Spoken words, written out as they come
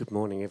Good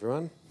morning,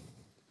 everyone.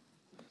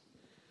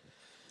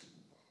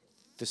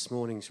 This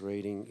morning's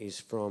reading is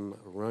from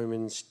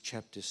Romans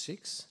chapter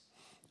 6,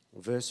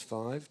 verse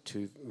 5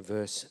 to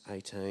verse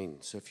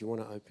 18. So if you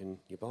want to open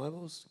your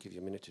Bibles, give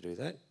you a minute to do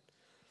that.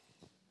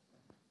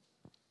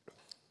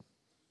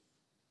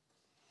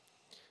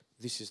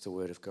 This is the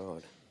word of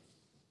God.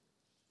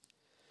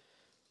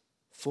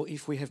 For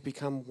if we have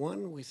become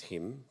one with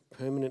him,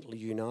 permanently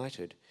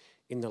united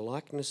in the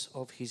likeness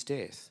of his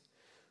death,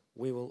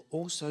 we will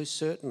also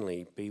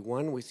certainly be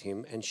one with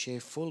him and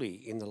share fully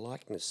in the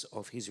likeness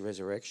of his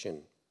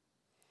resurrection.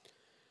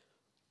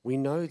 We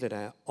know that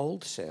our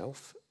old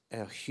self,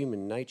 our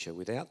human nature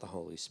without the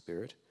Holy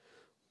Spirit,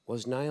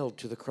 was nailed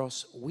to the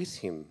cross with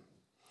him,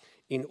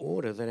 in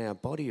order that our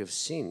body of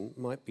sin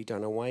might be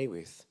done away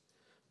with,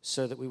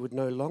 so that we would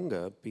no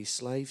longer be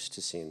slaves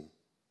to sin.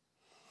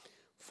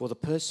 For the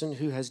person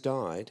who has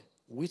died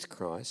with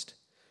Christ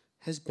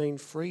has been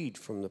freed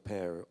from the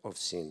power of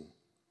sin.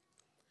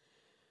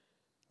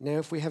 Now,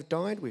 if we have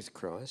died with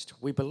Christ,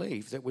 we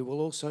believe that we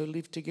will also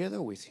live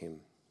together with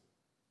him,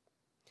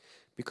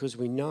 because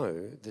we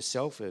know the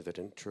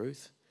self-evident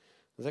truth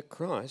that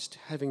Christ,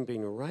 having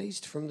been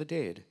raised from the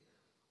dead,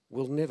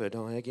 will never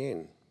die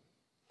again.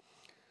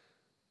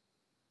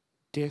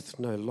 Death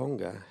no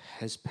longer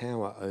has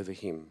power over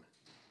him.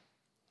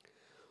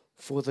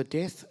 For the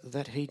death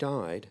that he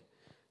died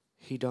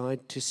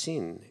to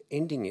sin,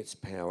 ending its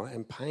power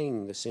and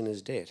paying the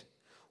sinner's debt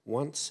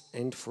once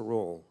and for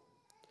all.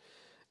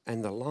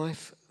 And the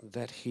life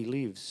that he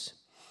lives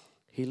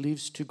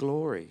to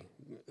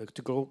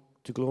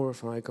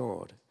glorify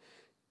God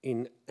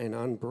in an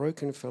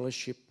unbroken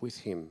fellowship with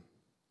him.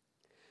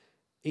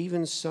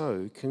 Even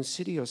so,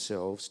 consider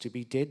yourselves to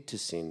be dead to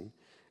sin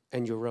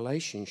and your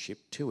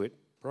relationship to it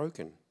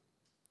broken,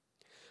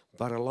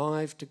 but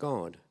alive to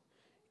God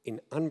in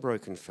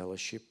unbroken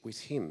fellowship with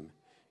him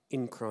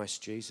in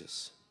Christ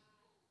Jesus.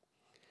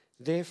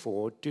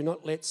 Therefore, do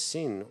not let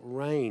sin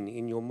reign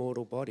in your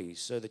mortal body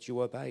so that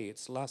you obey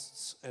its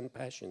lusts and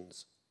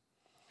passions.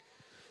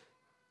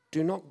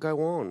 Do not go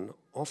on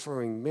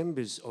offering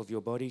members of your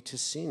body to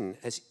sin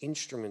as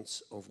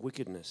instruments of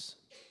wickedness,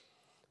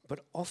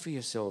 but offer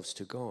yourselves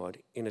to God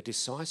in a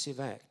decisive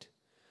act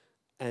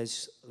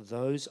as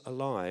those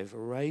alive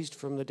raised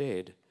from the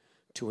dead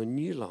to a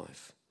new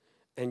life,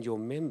 and your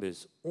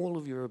members, all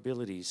of your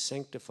abilities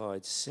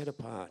sanctified, set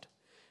apart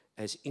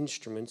as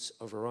instruments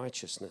of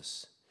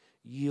righteousness,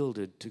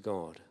 yielded to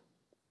God.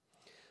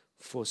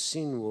 For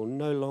sin will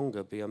no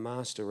longer be a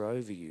master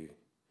over you,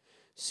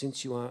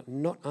 since you are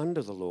not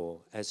under the law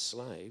as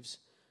slaves,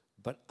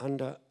 but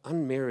under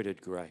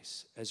unmerited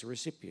grace as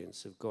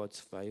recipients of God's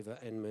favour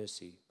and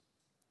mercy.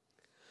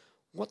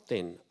 What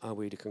then are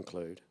we to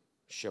conclude?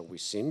 Shall we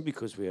sin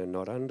because we are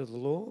not under the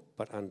law,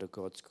 but under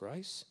God's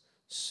grace?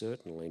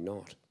 Certainly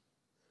not.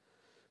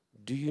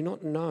 Do you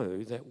not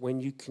know that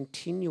when you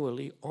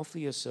continually offer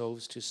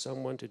yourselves to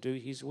someone to do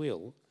his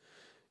will,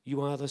 you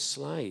are the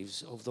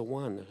slaves of the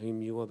one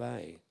whom you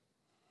obey,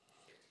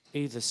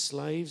 either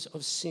slaves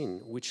of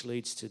sin, which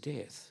leads to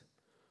death,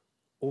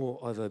 or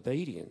of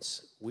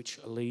obedience, which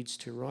leads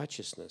to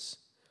righteousness,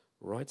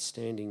 right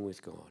standing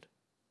with God.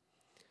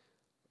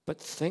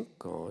 But thank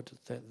God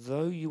that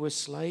though you were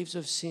slaves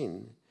of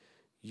sin,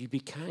 you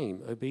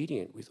became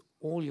obedient with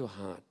all your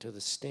heart to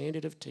the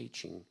standard of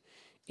teaching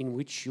in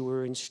which you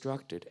were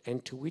instructed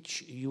and to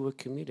which you were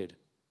committed.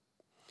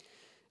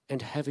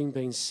 And having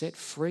been set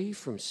free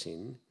from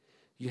sin,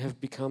 you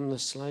have become the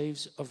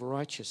slaves of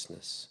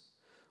righteousness,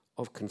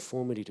 of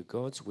conformity to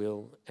God's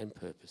will and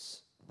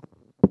purpose.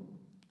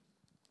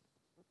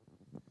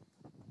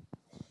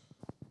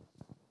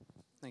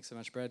 Thanks so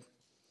much, Brad.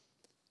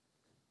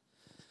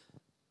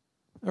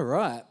 All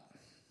right.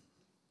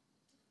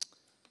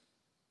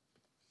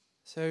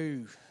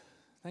 So,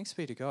 thanks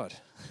be to God.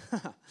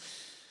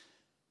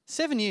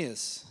 7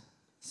 years.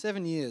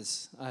 7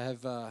 years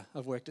I've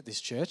worked at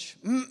this church.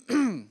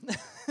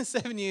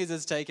 7 years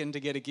it's taken to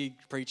get a gig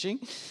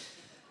preaching.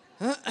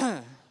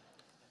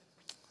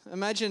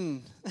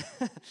 Imagine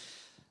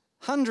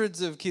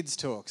hundreds of kids'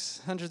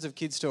 talks under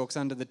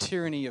the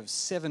tyranny of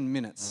 7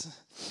 minutes.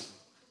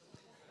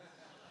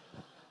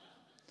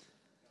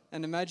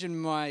 And imagine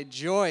my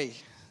joy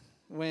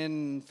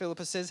when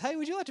Philippa says, "Hey,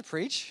 would you like to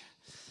preach?"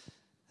 I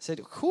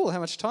said, "Cool, how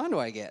much time do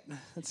I get?"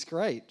 "That's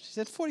great." She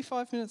said,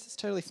 45 minutes, it's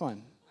totally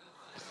fine.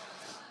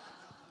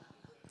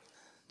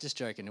 Just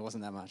joking, it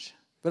wasn't that much.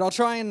 But I'll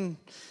try and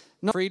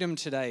not freedom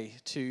today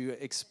to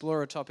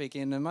explore a topic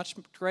in a much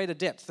greater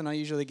depth than I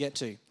usually get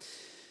to.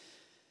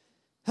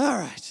 All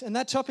right, and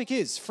that topic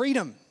is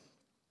freedom.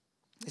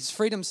 It's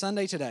Freedom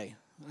Sunday today.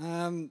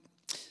 So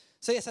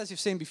yes, as you've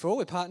seen before,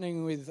 we're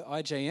partnering with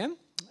IJM.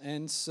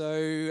 And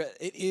so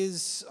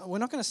we're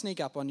not going to sneak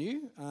up on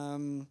you.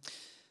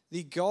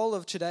 The goal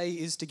of today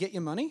is to get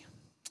your money.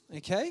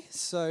 Okay,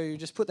 so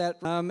just put that,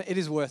 it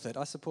is worth it.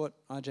 I support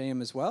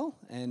IJM as well,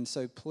 and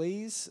so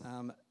please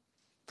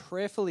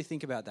prayerfully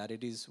think about that.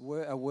 It is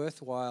a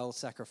worthwhile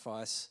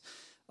sacrifice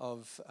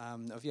of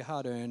your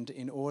hard-earned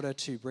in order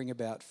to bring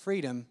about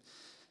freedom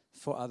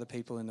for other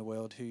people in the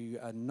world who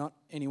are not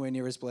anywhere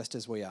near as blessed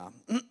as we are.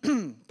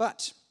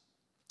 But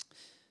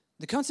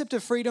the concept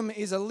of freedom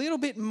is a little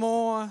bit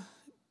more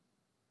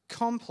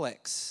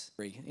complex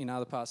in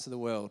other parts of the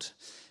world.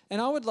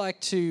 And I would like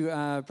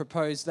to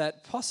propose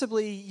that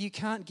possibly you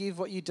can't give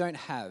what you don't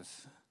have.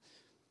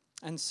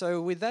 And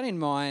so with that in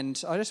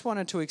mind, I just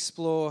wanted to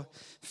explore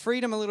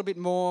freedom a little bit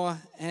more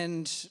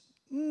and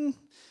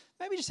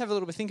maybe just have a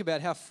little bit think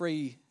about how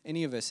free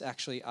any of us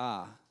actually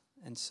are.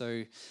 And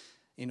so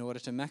in order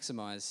to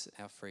maximize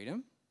our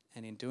freedom,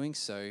 and in doing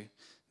so,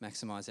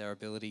 maximize our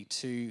ability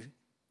to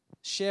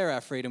share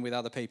our freedom with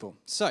other people.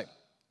 So,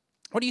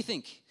 what do you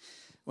think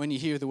when you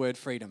hear the word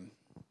freedom?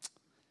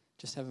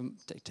 Just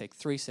take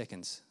 3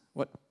 seconds.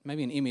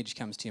 Maybe an image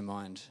comes to your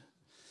mind.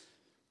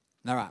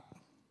 All right.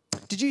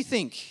 Did you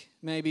think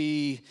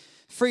maybe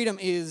freedom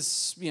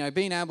is,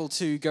 being able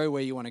to go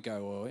where you want to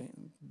go, or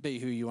be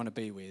who you want to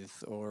be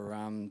with, or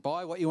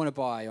buy what you want to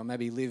buy, or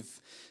maybe live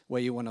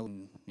where you want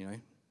to,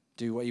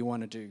 do what you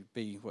want to do,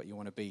 be what you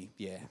want to be?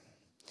 Yeah.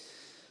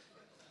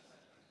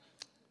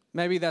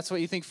 Maybe that's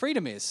what you think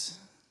freedom is,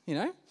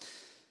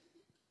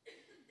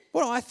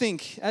 What I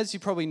think, as you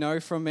probably know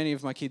from many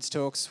of my kids'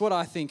 talks, what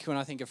I think when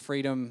I think of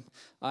freedom,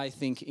 I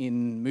think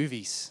in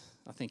movies,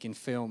 I think in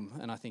film,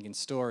 and I think in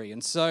story.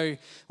 And so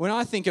when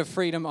I think of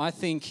freedom, I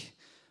think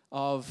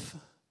of,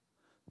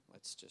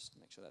 let's just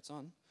make sure that's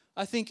on,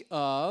 I think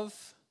of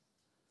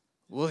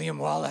William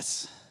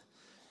Wallace.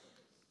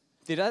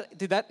 Did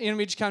that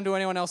image come to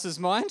anyone else's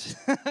mind?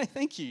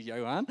 Thank you,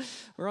 Johan.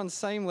 We're on the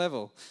same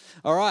level.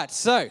 All right,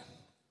 so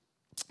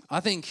I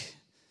think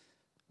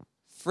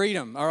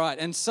freedom. All right,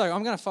 and so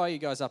I'm going to fire you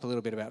guys up a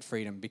little bit about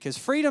freedom, because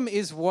freedom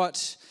is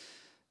what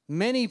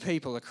many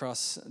people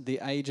across the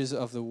ages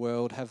of the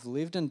world have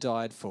lived and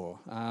died for.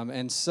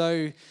 And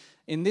so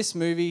in this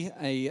movie,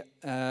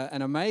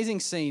 an amazing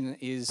scene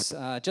is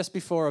just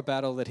before a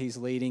battle that he's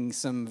leading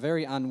some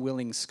very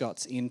unwilling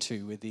Scots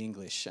into with the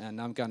English. And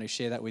I'm going to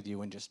share that with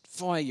you and just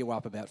fire you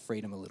up about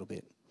freedom a little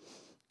bit.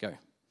 Go.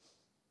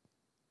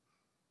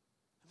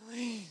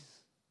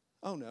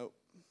 Oh, no.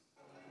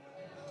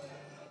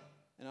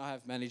 And I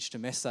have managed to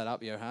mess that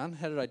up, Johan.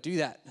 How did I do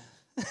that?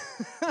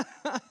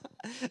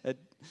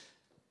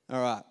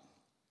 All right.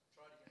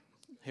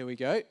 Here we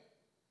go.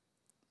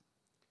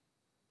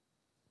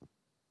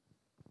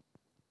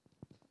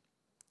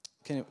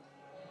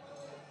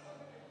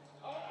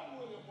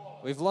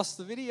 We've lost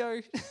the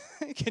video.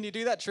 Can you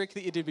do that trick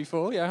that you did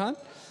before, Johan?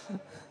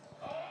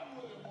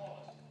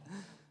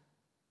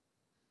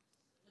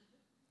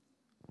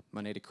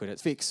 Might need to quit it.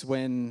 Fix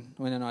when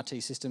an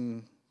IT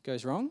system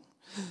goes wrong.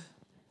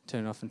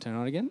 Turn it off and turn it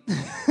on again.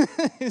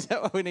 Is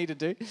that what we need to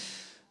do?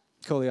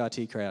 Call the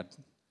IT crowd.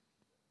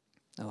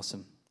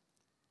 Awesome.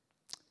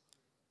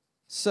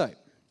 So,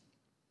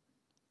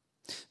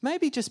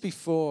 maybe just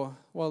before,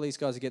 while these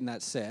guys are getting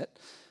that set,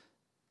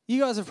 you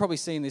guys have probably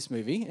seen this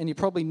movie and you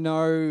probably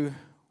know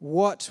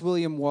what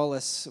William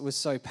Wallace was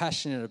so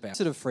passionate about.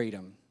 Sort of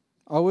freedom.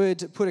 I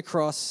would put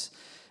across,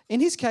 in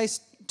his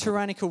case,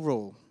 tyrannical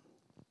rule,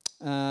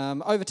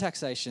 over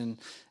taxation,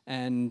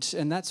 and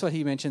that's what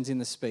he mentions in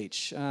the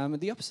speech.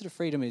 The opposite of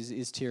freedom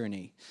is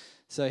tyranny.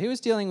 So he was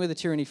dealing with a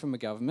tyranny from a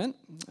government.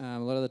 A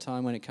lot of the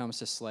time when it comes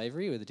to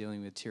slavery, we're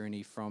dealing with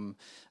tyranny from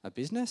a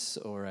business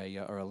or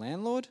a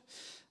landlord.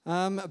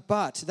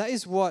 But that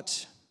is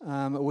what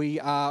we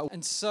are.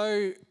 And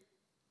so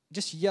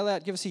just yell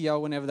out, give us a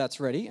yell whenever that's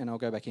ready, and I'll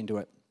go back into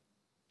it.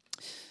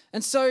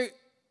 And so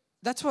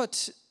that's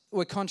what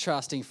we're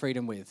contrasting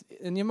freedom with.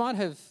 And you might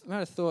have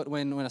thought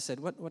when I said,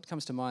 what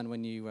comes to mind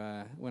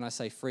when I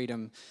say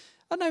freedom?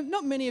 I don't know,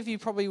 not many of you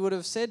probably would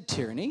have said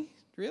tyranny.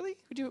 Really?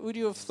 Would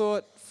you have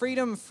thought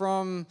freedom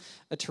from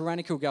a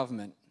tyrannical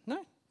government?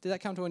 No? Did that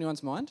come to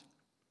anyone's mind?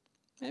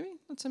 Maybe?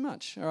 Not so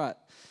much. All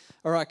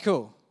right,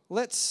 cool.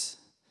 Let's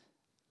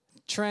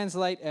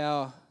translate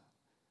our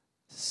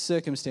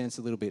circumstance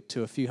a little bit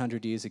to a few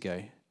hundred years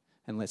ago,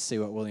 and let's see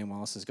what William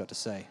Wallace has got to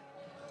say.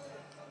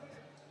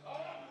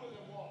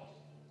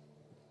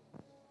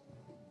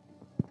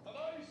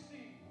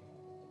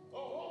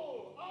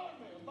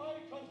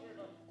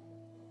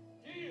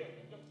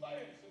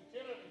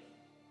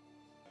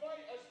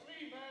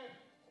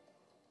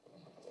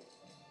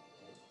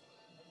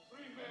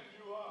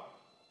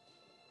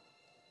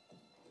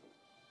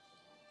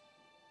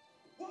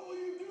 What will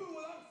you do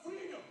without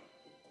freedom?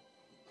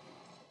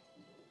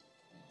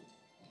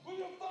 Will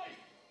you fight?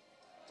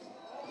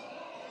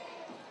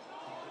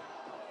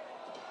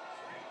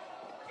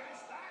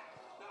 Against that?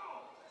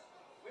 No!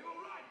 We will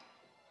run!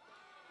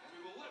 And we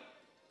will live.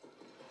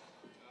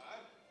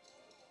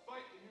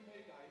 Fight and you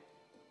may die.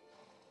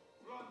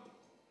 Run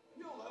and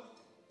you'll live.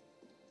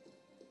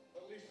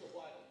 At least a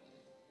while.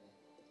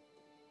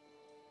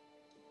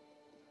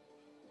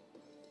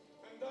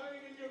 And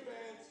dying in your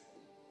beds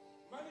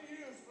many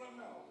years from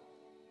now,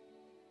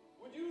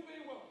 would you be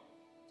willing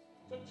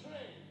to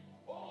trade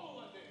all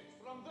the days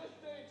from this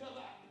day to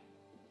that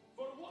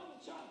for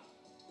one chance,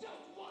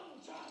 just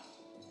one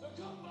chance, to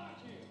come back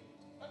here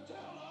and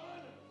tell our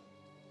enemies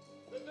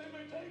that they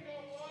may take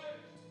our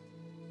lives,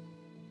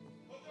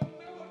 but they'll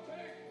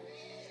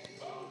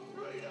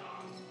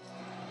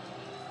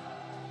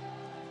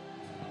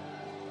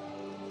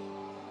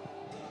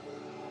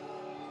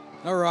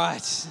All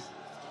right.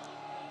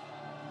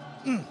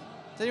 Has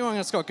anyone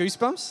else got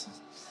goosebumps?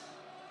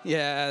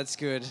 Yeah, that's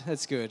good.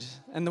 That's good.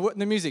 And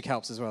the music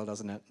helps as well,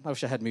 doesn't it? I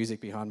wish I had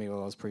music behind me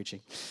while I was preaching.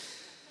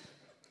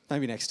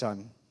 Maybe next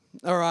time.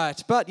 All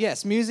right. But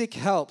yes, music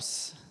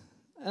helps.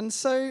 And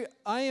so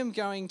I am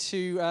going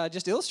to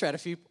just illustrate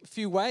a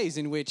few ways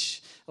in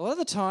which a lot of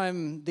the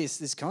time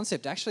this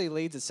concept actually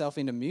leads itself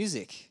into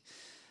music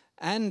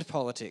and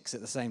politics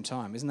at the same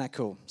time. Isn't that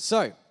cool?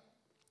 So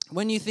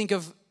when you think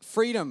of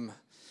freedom,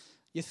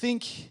 I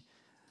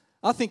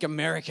think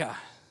America,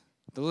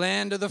 the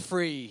land of the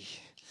free.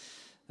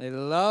 They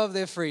love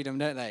their freedom,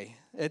 don't they?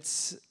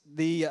 It's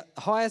the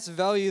highest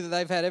value that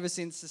they've had ever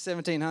since the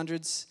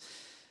 1700s.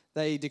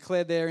 They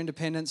declared their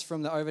independence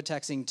from the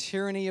overtaxing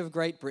tyranny of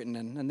Great Britain,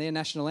 and their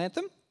national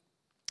anthem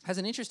has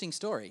an interesting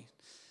story.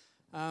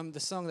 The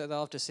song that they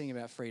love to sing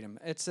about freedom.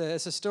 It's a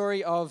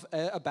story of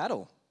a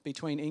battle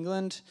between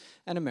England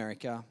and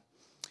America,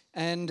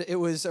 and it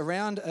was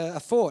around a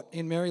fort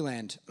in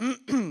Maryland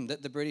that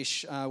the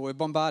British were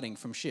bombarding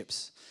from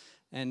ships,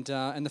 and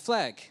the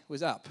flag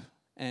was up.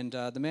 And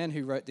the man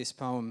who wrote this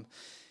poem,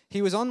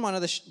 he was on one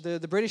of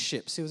the British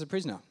ships. He was a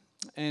prisoner,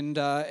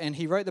 and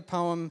he wrote the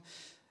poem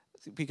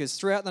because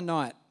throughout the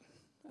night,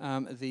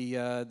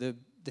 the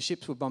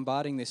ships were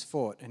bombarding this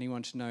fort, and he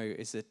wanted to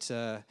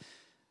know,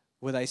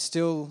 were they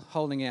still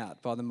holding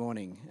out by the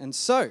morning? And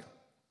so,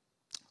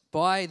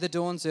 by the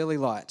dawn's early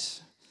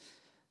light,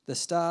 the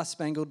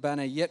star-spangled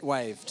banner yet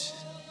waved.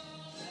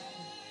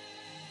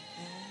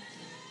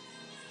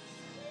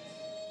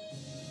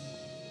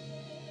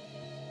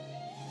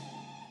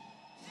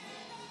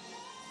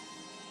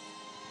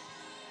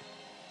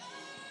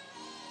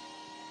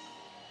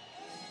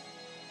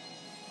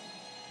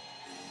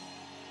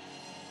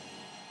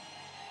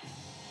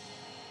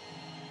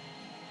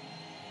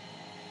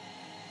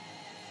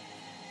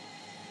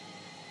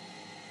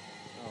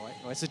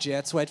 Oh, it's the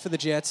Jets. Wait for the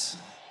Jets.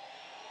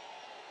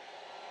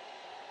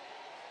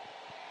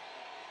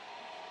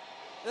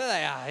 There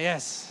they are,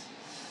 yes.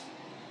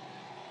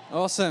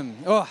 Awesome.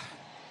 Oh,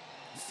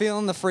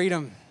 feeling the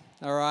freedom.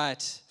 All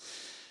right.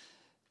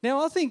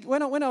 Now, I think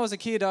when I was a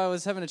kid, I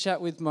was having a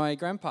chat with my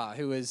grandpa,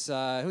 who was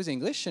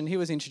English, and he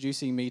was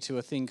introducing me to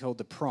a thing called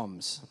the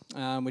Proms,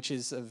 which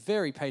is a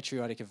very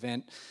patriotic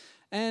event.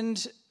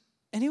 And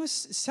he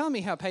was telling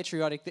me how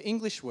patriotic the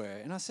English were.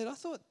 And I said, I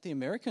thought the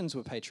Americans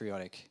were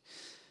patriotic.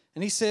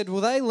 And he said,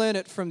 well, they learn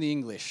it from the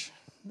English.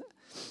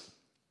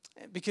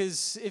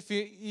 Because if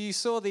you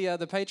saw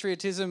the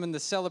patriotism and the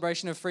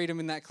celebration of freedom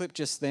in that clip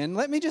just then,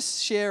 let me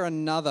just share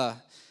another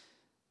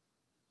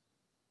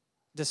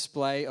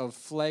display of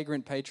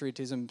flagrant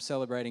patriotism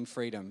celebrating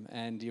freedom,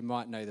 and you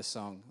might know the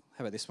song.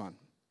 How about this one?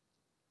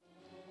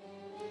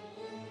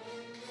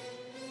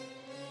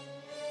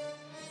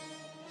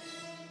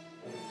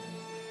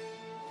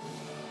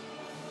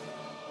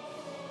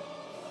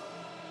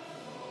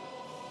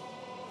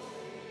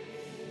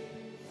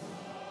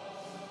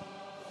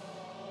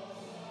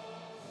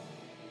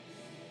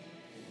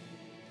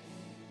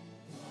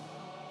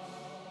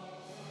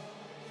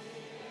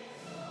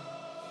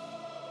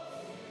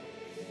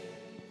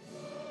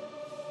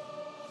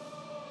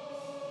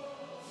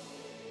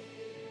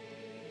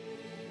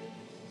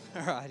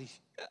 All righty.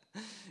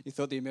 You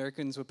thought the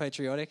Americans were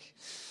patriotic?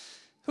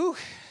 Whew.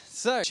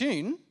 So,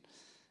 tune.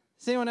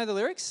 Does anyone know the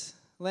lyrics?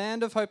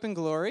 Land of hope and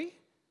glory,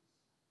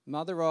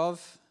 mother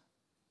of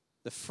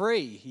the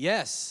free.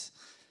 Yes,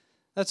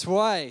 that's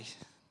why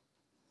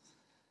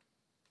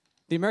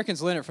the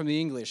Americans learn it from the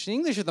English. The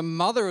English are the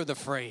mother of the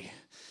free.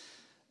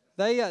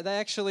 They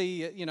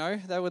actually,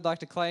 they would like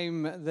to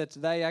claim that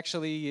they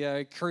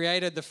actually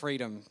created the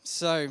freedom.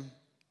 So,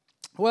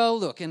 well,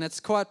 look, and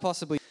it's quite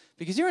possibly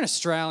because you're an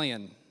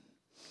Australian.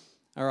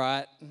 All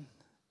right,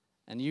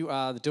 and you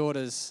are the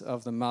daughters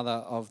of the mother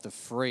of the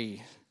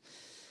free.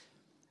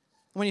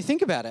 When you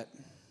think about it,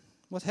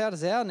 how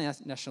does our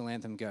national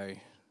anthem go?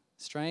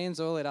 Australians,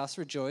 all let us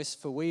rejoice,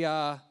 for we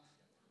are...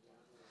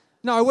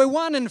 No, we're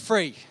one and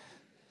free.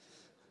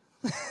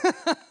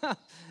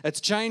 It's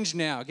changed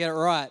now, get it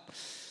right.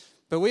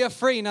 But we are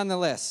free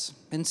nonetheless.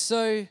 And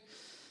so,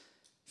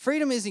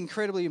 freedom is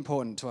incredibly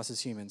important to us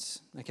as humans.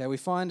 Okay, we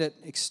find it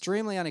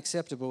extremely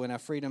unacceptable when our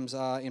freedoms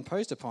are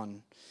imposed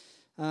upon.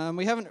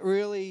 We haven't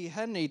really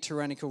had any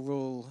tyrannical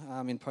rule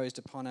imposed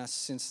upon us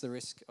since the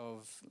risk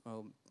of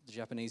the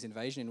Japanese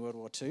invasion in World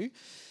War II.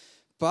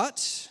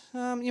 But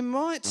you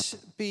might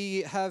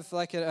have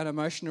like an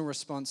emotional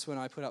response when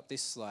I put up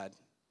this slide.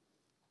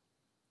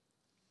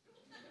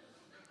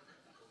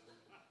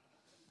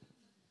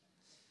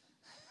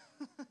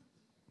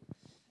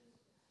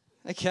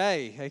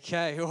 Okay.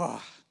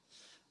 Oh,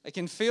 I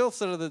can feel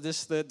sort of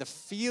the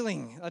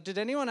feeling. Did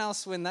anyone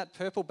else, when that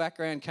purple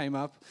background came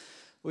up,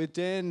 with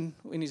Dan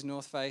in his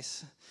North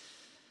Face,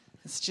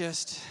 it's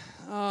just,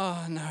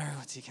 oh no,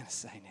 what's he going to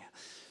say now?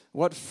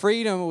 What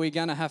freedom are we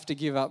going to have to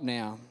give up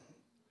now?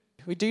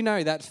 We do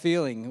know that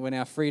feeling when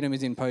our freedom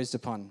is imposed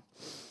upon.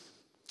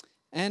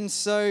 And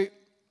so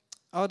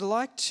I'd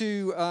like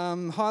to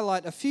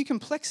highlight a few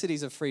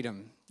complexities of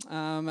freedom.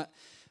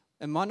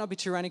 It might not be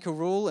tyrannical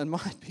rule, it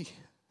might be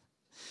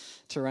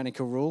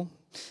tyrannical rule.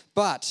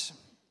 But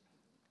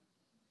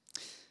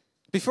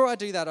before I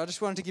do that, I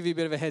just wanted to give you a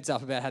bit of a heads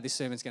up about how this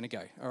sermon's going to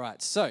go. All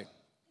right, so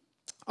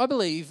I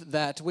believe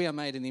that we are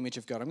made in the image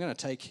of God. I'm going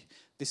to take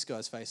this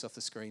guy's face off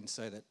the screen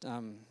so that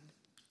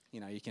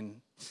you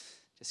can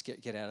just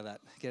get out of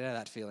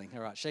that feeling.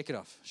 All right, shake it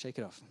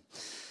off.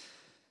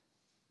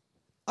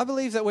 I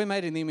believe that we're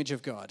made in the image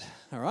of God.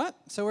 All right,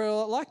 so we're a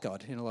lot like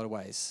God in a lot of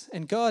ways,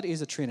 and God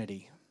is a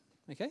Trinity.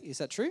 Okay, is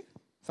that true?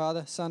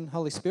 Father, Son,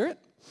 Holy Spirit.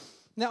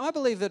 Now, I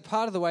believe that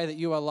part of the way that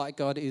you are like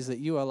God is that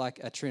you are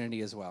like a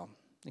Trinity as well.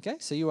 Okay,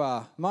 so you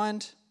are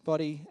mind,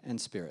 body, and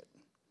spirit.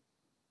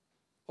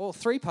 All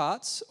three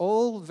parts,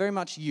 all very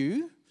much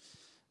you,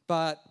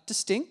 but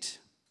distinct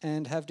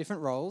and have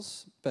different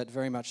roles, but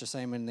very much the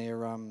same in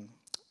their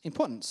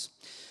importance.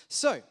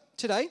 So,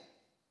 today,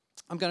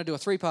 I'm going to do a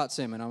 3-part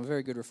sermon. I'm a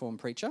very good Reformed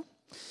preacher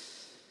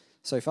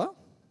so far,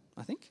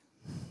 I think.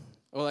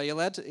 Well, are you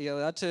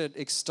allowed to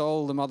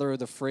extol the mother of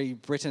the free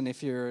Britain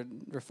if you're a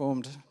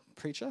Reformed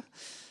preacher?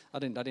 I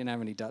didn't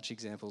have any Dutch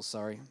examples,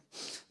 sorry.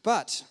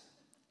 But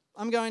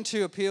I'm going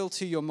to appeal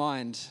to your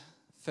mind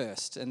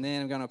first, and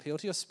then I'm going to appeal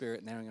to your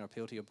spirit, and then I'm going to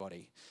appeal to your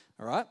body.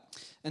 All right?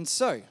 And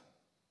so,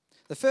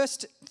 the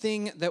first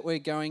thing that we're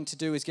going to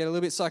do is get a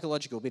little bit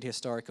psychological, a bit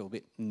historical, a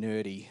bit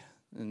nerdy.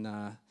 And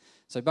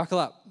so buckle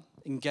up.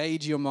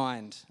 Engage your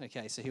mind.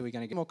 Okay, so here we're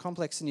going to get more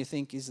complex than you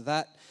think, is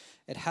that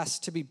it has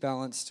to be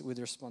balanced with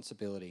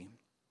responsibility.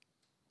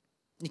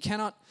 You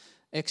cannot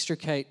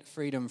extricate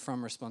freedom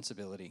from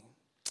responsibility.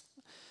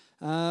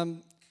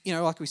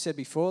 Like we said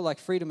before, like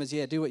freedom is,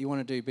 do what you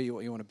want to do, be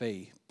what you want to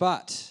be.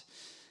 But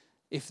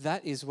if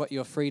that is what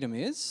your freedom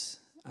is,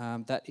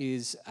 that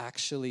is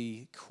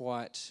actually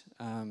quite...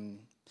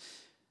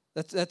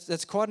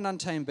 That's quite an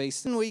untamed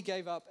beast. When we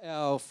gave up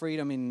our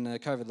freedom in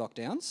COVID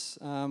lockdowns,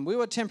 we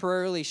were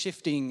temporarily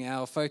shifting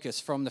our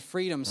focus from the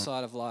freedom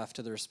side of life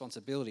to the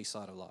responsibility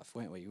side of life,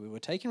 weren't we? We were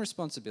taking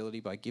responsibility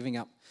by giving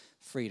up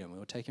freedom. We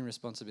were taking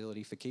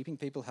responsibility for keeping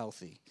people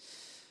healthy,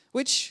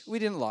 which we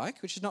didn't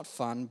like, which is not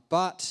fun,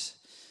 but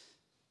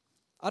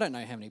I don't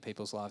know how many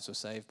people's lives were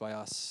saved by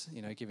us,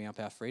 giving up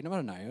our freedom. I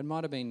don't know. It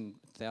might have been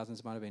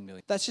thousands, it might have been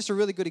millions. That's just a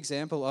really good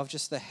example of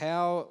just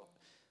how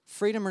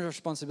freedom and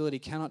responsibility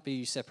cannot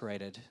be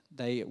separated.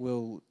 They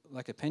will,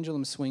 like a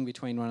pendulum, swing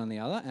between one and the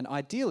other, and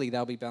ideally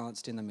they'll be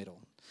balanced in the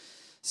middle.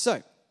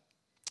 So,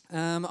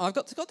 I've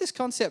got this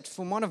concept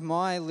from one of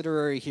my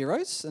literary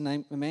heroes, a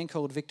man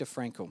called Viktor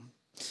Frankl.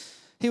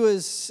 He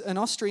was an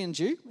Austrian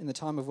Jew in the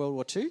time of World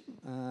War II.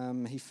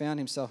 He found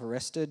himself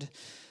arrested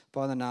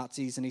by the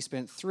Nazis, and he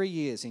spent 3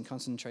 years in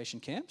concentration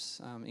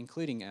camps,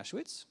 including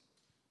Auschwitz,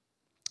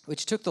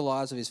 which took the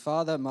lives of his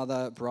father,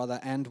 mother, brother,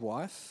 and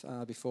wife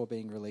before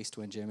being released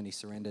when Germany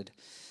surrendered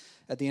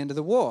at the end of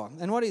the war.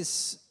 And what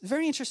is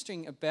very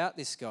interesting about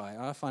this guy,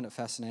 I find it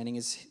fascinating,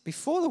 is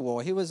before the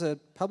war, he was a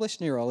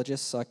published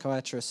neurologist,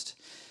 psychiatrist.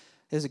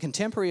 He was a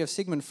contemporary of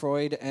Sigmund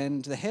Freud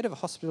and the head of a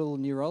hospital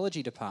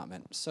neurology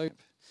department. So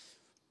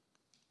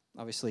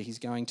obviously he's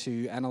going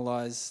to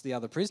analyse the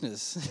other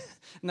prisoners.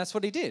 And that's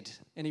what he did.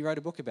 And he wrote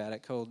a book about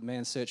it called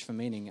Man's Search for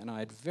Meaning, and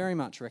I'd very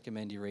much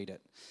recommend you read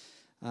it.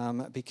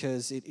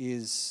 Because it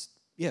is,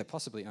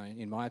 possibly,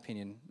 in my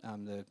opinion,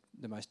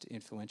 the most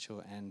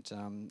influential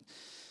and,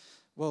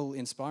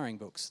 inspiring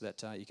books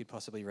that you could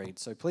possibly read.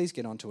 So please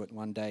get onto it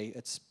one day.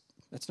 It's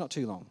not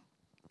too long.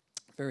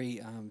 Very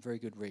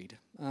good read.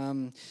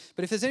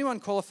 But if there's anyone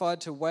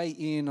qualified to weigh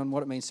in on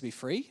what it means to be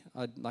free,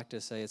 I'd like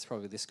to say it's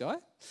probably this guy.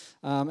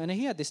 And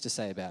he had this to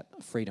say about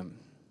freedom.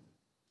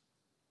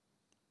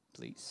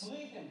 Please.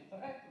 Freedom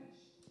threatens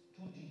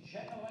to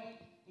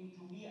degenerate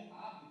into mere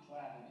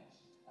arbitrariness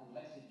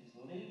unless it is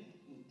lived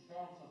in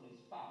terms of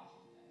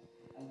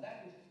responsiveness. And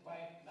that is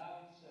why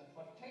now it's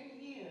for 10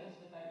 years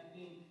that I've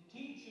been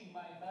teaching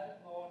my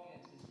American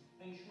audiences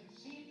they should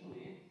see to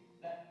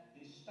it that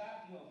the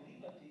Statue of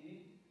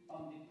Liberty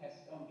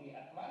on the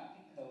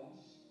Atlantic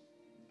coast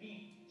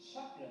be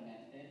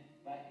supplemented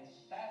by a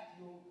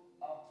statue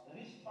of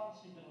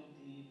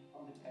responsibility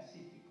on the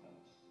Pacific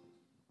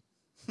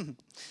coast.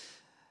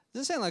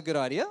 Does that sound like a good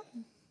idea?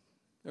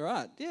 All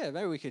right,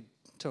 maybe we could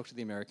talk to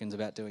the Americans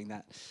about doing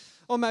that.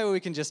 Or maybe we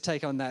can just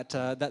take on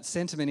that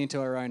sentiment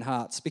into our own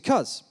hearts.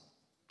 Because,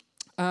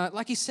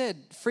 like you said,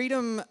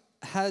 freedom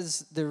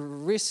has the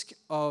risk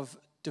of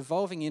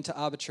devolving into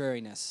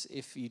arbitrariness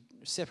if you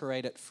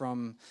separate it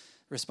from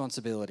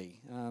responsibility.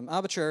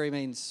 Arbitrary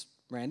means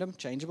random,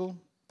 changeable,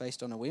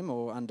 based on a whim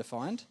or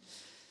undefined.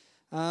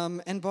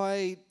 And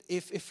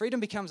if freedom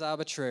becomes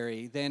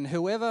arbitrary, then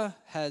whoever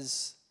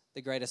has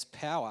the greatest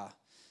power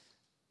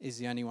is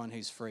the only one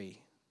who's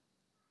free.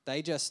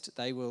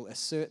 They will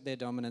assert their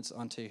dominance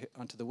onto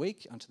the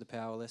weak, onto the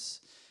powerless,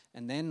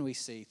 and then we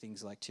see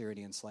things like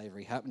tyranny and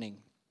slavery happening.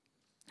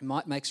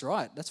 Might makes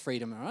right. That's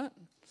freedom, all right?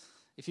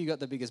 If you got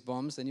the biggest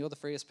bombs, then you're the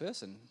freest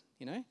person,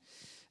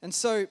 And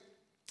so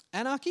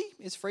anarchy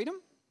is freedom,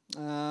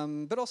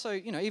 but also,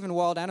 even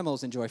wild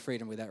animals enjoy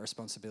freedom without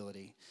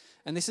responsibility.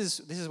 And this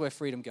is where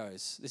freedom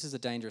goes. This is the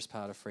dangerous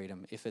part of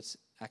freedom, if it's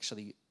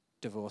actually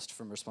divorced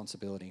from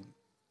responsibility.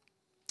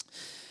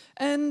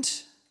 And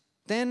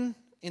then,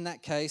 in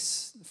that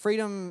case,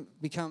 freedom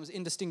becomes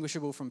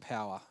indistinguishable from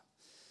power,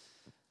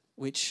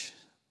 which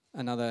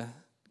another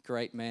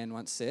great man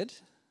once said,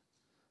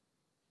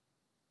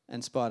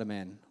 and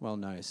Spider-Man well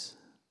knows.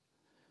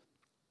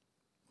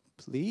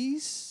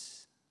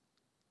 Please?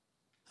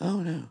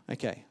 Oh no,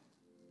 okay.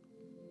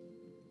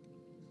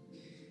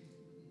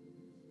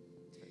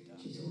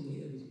 She told me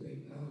that with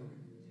great power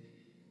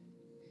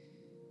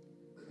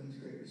comes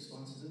great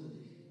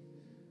responsibility.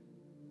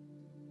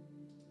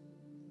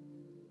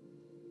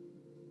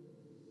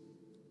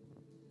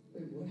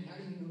 Wait, what? How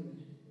do you know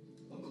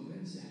that? Uncle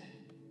Ben said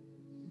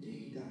it the day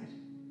he died.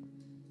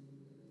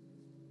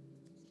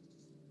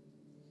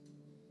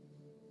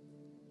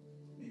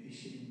 Maybe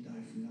she didn't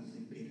die for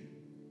nothing, Peter.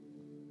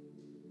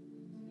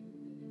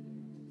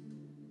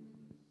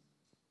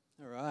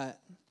 All right.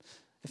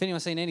 If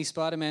anyone's seen any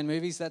Spider-Man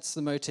movies, that's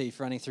the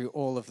motif running through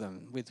all of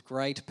them. With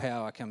great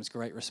power comes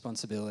great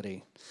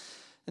responsibility.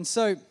 And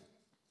so,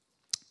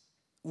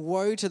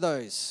 woe to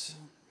those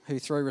who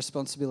throw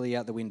responsibility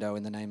out the window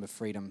in the name of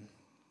freedom.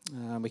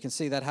 We can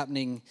see that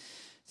happening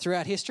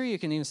throughout history. You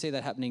can even see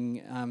that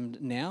happening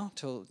now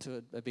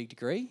to a big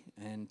degree.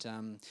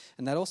 And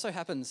that also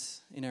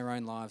happens in our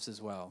own lives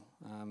as well.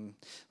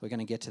 We're going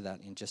to get to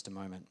that in just a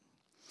moment.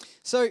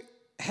 So,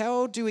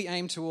 how do we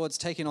aim towards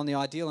taking on the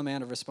ideal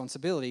amount of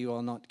responsibility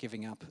while not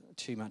giving up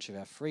too much of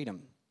our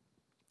freedom?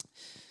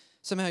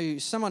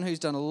 Someone who's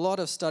done a lot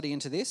of study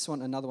into this,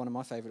 another one of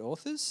my favourite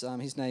authors,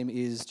 his name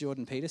is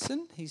Jordan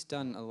Peterson. He's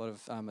done a lot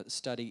of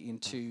study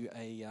into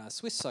a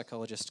Swiss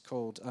psychologist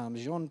called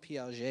Jean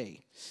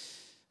Piaget.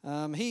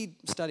 He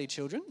studied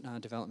children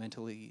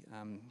developmentally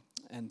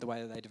and the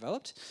way that they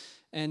developed.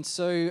 And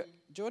so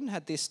Jordan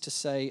had this to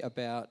say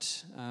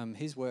about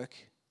his work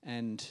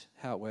and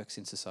how it works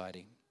in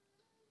society.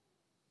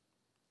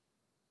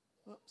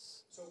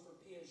 Oops. So for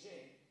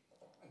Piaget,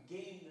 a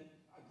game that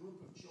a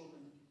group of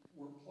children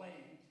were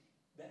playing,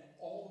 that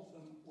all of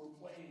them were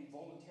playing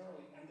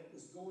voluntarily and that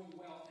was going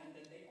well and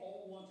that they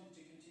all wanted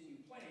to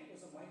continue playing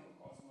was a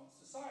microcosm of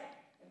society,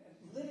 and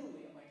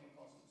literally a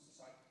microcosm of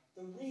society.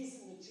 The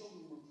reason the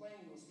children were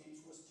playing those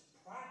games was to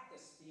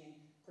practice being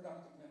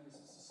productive members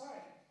of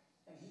society.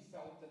 And he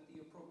felt that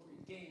the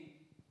appropriate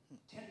game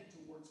tended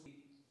towards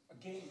a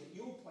game that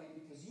you'll play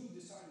because you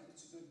decided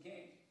it's a good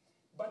game,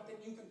 but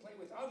that you can play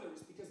with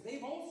others because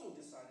they've also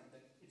decided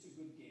that it's a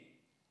good game.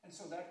 And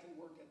so that can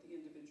work at the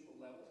individual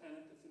level and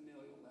at the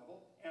familial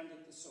level and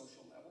at the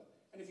social level.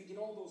 And if you get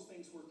all those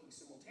things working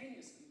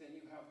simultaneously, then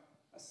you have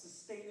a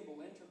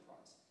sustainable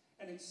enterprise.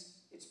 And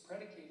it's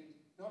predicated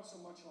not so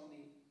much on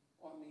the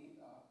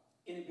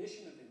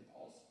inhibition of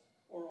impulse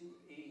or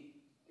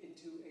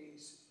into a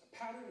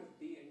pattern of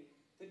being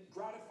that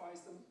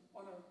gratifies them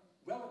on a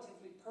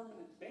relatively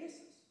permanent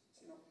basis.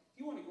 So, if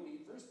you want to go to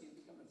university and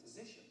become a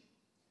physician,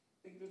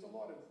 there's a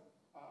lot of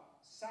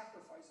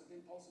sacrifice of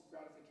impulsive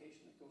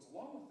gratification that goes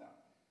along with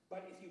that.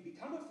 But if you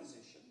become a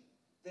physician,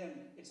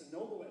 then it's a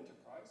noble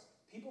enterprise,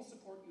 people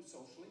support you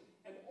socially,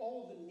 and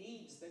all the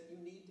needs that you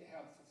need to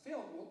have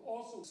fulfilled will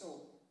also...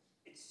 So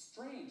it's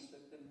strange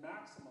that the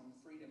maximum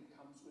freedom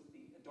comes with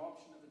the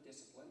adoption of a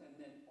discipline and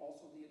then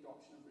also the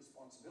adoption of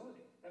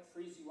responsibility. That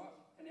frees you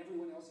up and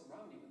everyone else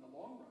around you in the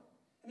long run.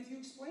 And if you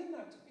explain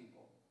that to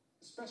people,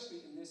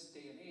 especially in this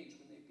day and age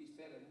when they'd be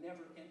fed a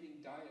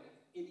never-ending diet of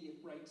idiot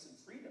rights and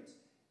freedoms,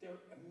 they're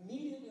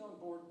immediately on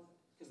board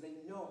because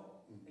they know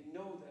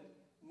that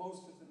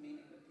most of the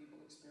meaning that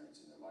people experience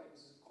in their lives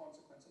is a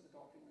consequence of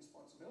adopting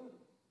responsibility.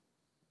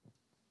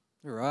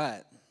 All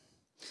right.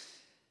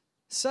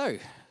 So,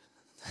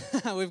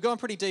 we've gone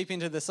pretty deep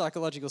into the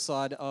psychological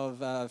side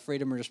of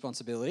freedom and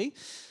responsibility.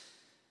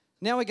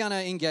 Now we're going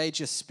to engage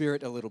your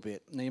spirit a little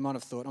bit. Now you might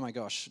have thought, oh my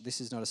gosh, this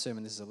is not a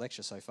sermon, this is a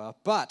lecture so far.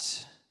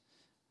 But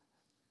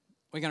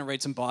we're going to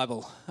read some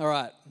Bible. All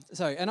right.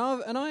 So, and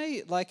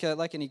I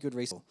like any good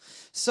resource.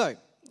 So,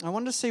 I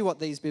wanted to see what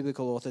these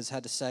biblical authors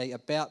had to say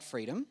about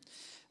freedom.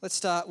 Let's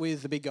start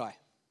with the big guy,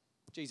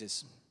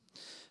 Jesus.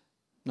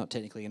 Not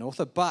technically an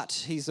author, but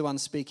he's the one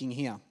speaking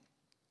here.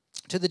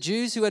 To the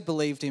Jews who had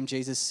believed him,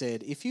 Jesus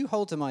said, "If you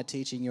hold to my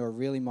teaching, you are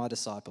really my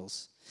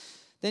disciples.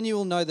 Then you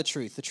will know the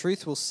truth. The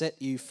truth will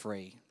set you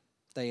free."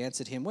 They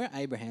answered him, "We're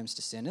Abraham's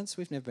descendants.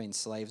 We've never been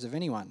slaves of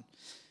anyone.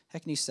 How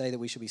can you say that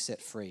we should be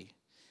set free?"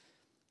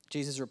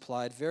 Jesus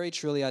replied, "Very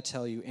truly I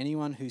tell you,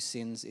 anyone who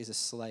sins is a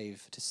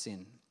slave to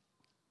sin."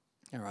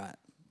 All right.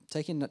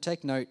 Take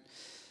note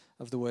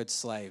of the word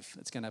slave.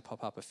 It's going to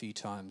pop up a few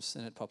times,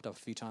 and it popped up a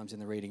few times in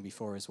the reading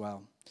before as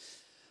well.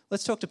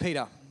 Let's talk to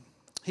Peter.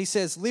 He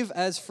says, "Live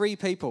as free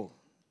people,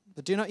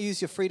 but do not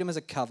use your freedom as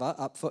a cover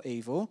up for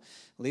evil.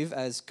 Live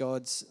as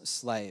God's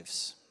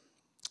slaves."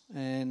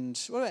 And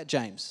what about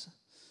James?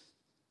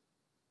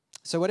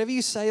 "So whatever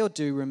you say or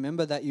do,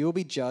 remember that you will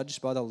be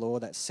judged by the law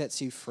that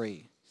sets you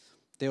free.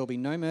 There will be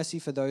no mercy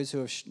for those who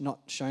have not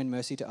shown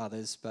mercy to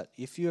others, but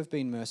if you have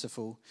been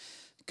merciful,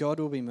 God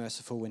will be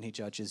merciful when he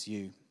judges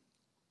you."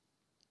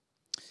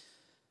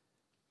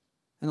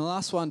 And the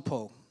last one,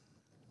 Paul.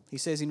 He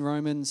says in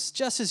Romans,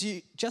 just as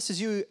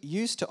you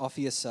used to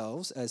offer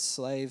yourselves as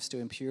slaves to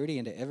impurity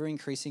and to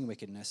ever-increasing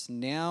wickedness,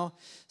 now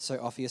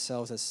so offer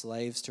yourselves as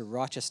slaves to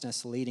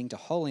righteousness leading to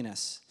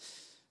holiness.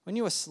 When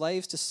you were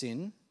slaves to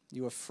sin,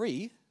 you were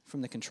free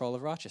from the control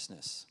of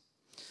righteousness.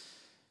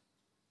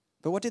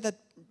 But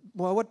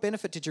what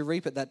benefit did you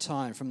reap at that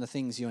time from the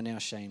things you are now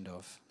ashamed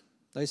of?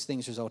 Those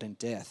things result in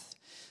death.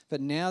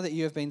 But now that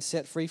you have been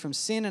set free from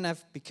sin and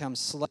have become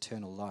slaves to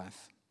eternal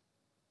life.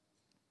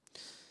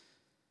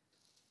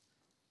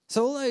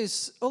 So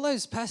all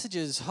those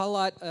passages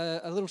highlight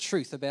a little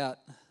truth about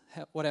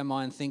what our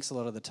mind thinks a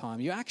lot of the time.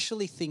 You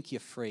actually think you're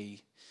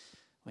free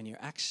when you're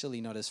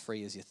actually not as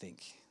free as you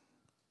think.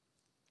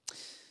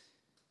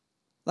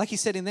 Like he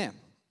said in there,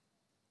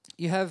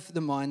 you have the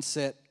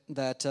mindset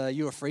that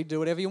you are free to do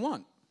whatever you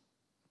want.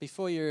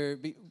 Before,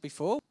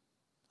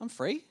 I'm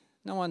free.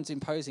 No one's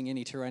imposing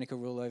any tyrannical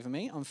rule over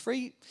me. I'm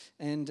free,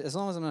 and as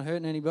long as I'm not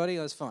hurting anybody,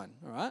 that's fine,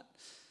 all right?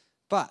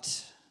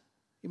 But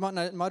you might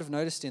have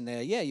noticed in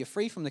there, you're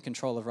free from the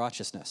control of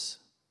righteousness,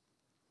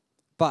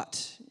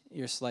 but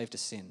you're a slave to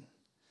sin.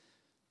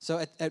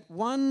 So at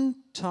one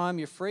time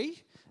you're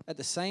free, at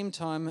the same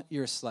time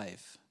you're a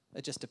slave.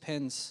 It just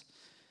depends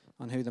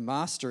on who the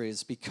master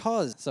is,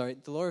 because, the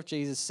law of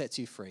Jesus sets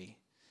you free,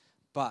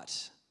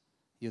 but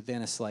you're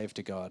then a slave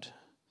to God.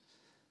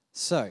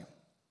 So,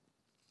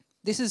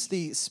 this is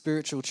the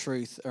spiritual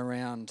truth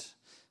around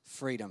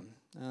freedom.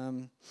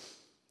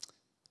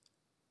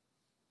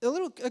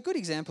 A good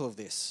example of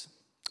this,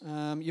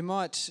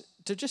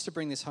 to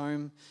bring this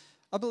home,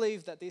 I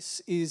believe that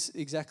this is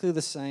exactly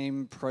the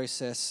same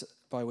process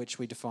by which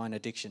we define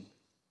addiction.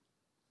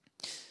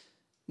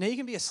 Now, you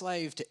can be a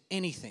slave to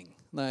anything.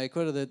 Like,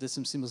 there's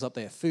some symbols up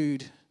there: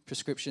 food,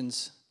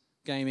 prescriptions,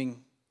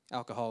 gaming,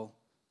 alcohol,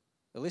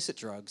 illicit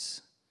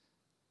drugs,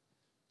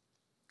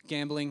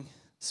 gambling,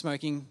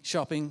 smoking,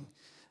 shopping,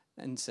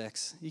 and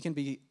sex. You can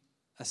be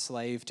a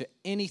slave to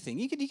anything.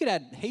 You could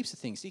add heaps of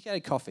things. You could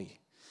add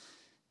coffee.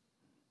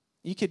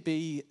 You could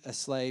be a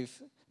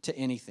slave to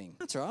anything.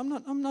 That's all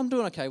right. I'm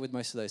doing okay with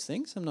most of those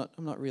things. I'm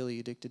not really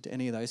addicted to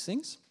any of those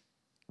things.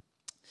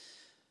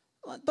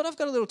 But I've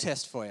got a little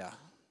test for you.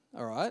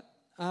 All right.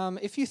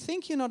 If you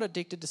think you're not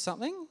addicted to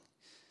something,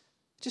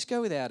 just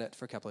go without it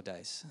for a couple of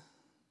days,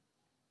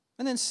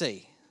 and then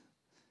see.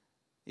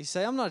 You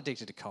say, I'm not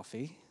addicted to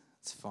coffee.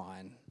 It's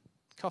fine.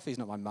 Coffee's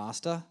not my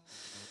master.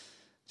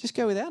 Just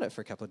go without it for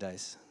a couple of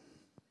days.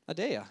 I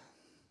dare you.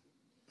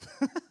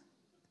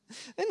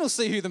 Then we'll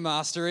see who the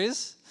master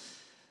is.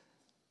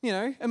 You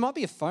know, it might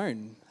be a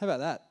phone. How about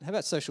that? How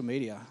about social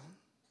media?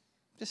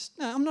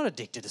 No, I'm not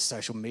addicted to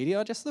social media.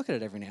 I just look at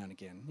it every now and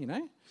again, you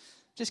know.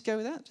 Just go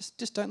without.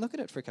 Just don't look at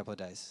it for a couple of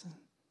days.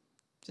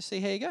 Just see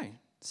how you go.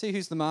 See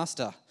who's the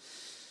master.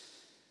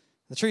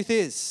 The truth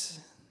is,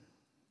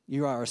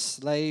 you are a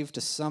slave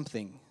to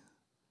something.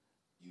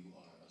 You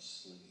are a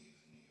slave,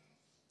 Neo.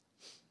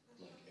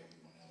 Like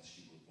everyone else,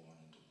 you were born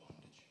into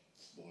bondage,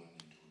 born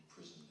into a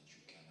prison that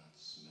you cannot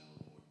smell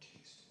or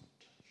taste or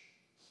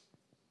touch.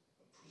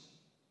 A prison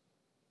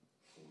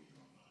for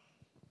your mind.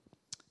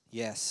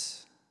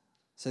 Yes.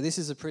 So this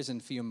is a prison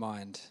for your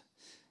mind.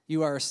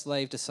 You are a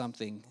slave to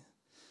something.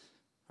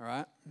 All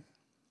right?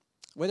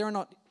 Whether or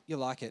not you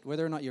like it,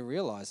 whether or not you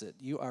realize it,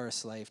 you are a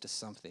slave to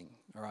something.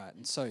 All right?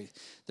 And so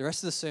the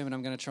rest of the sermon,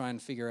 I'm going to try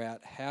and figure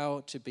out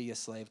how to be a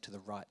slave to the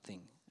right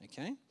thing.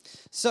 Okay?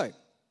 So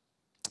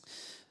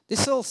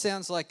this all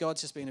sounds like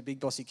God's just been a big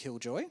bossy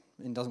killjoy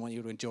and doesn't want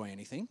you to enjoy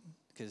anything,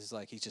 because it's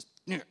like he's just,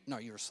 no,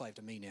 you're a slave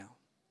to me now.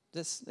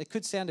 It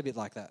could sound a bit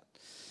like that.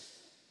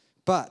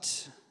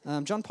 But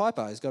John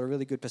Piper has got a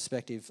really good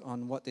perspective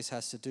on what this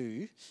has to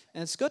do,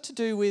 and it's got to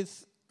do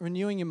with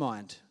renewing your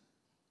mind.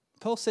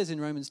 Paul says in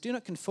Romans, do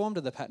not conform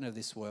to the pattern of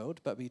this world,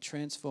 but be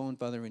transformed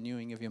by the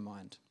renewing of your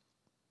mind.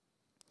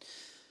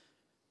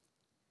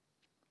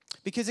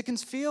 Because it can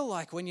feel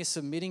like when you're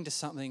submitting to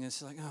something,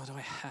 it's like, oh, do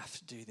I have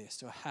to do this?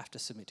 Do I have to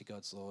submit to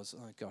God's laws?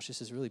 Oh gosh,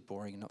 this is really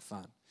boring and not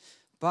fun.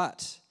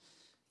 But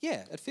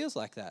yeah, it feels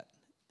like that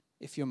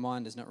if your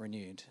mind is not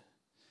renewed.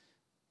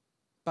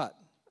 But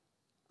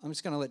I'm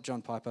just going to let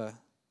John Piper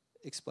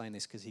explain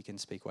this because he can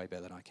speak way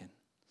better than I can.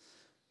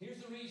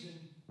 Here's the reason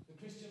the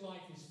Christian life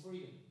is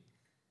freedom.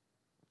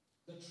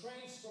 The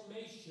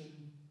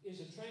transformation is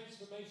a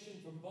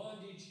transformation from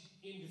bondage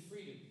into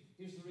freedom.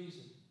 Here's the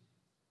reason.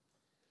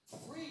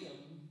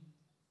 Freedom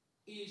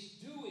is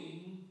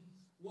doing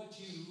what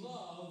you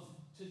love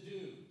to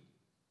do.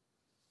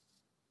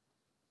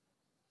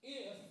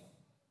 If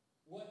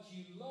what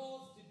you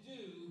love to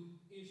do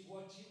is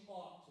what you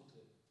ought to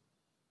do.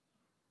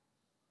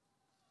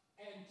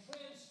 And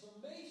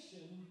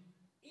transformation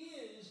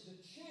is the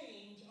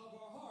change of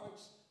our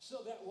hearts so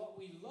that what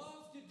we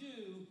love to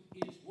do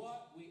is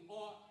what we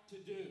ought to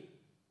do.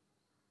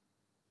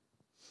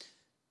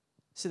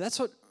 So that's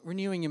what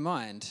renewing your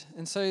mind.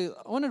 And so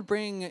I want to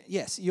bring,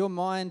 yes, your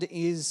mind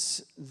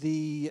is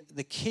the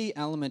key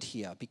element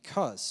here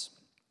because,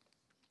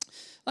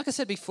 like I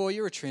said before,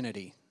 you're a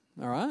trinity,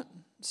 all right?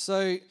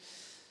 So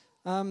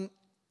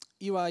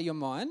you are your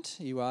mind,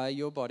 you are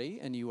your body,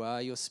 and you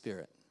are your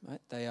spirit. Right?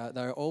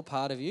 They're all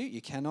part of you.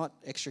 You cannot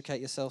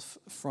extricate yourself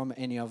from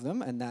any of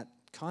them, and that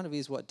kind of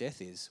is what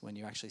death is when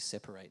you actually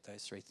separate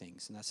those three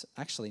things, and that's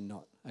actually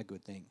not a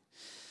good thing.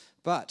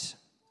 But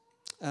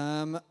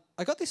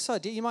I got this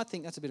idea. You might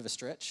think that's a bit of a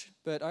stretch,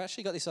 but I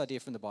actually got this idea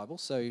from the Bible,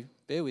 so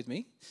bear with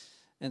me,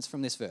 and it's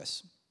from this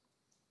verse.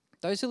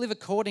 Those who live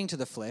according to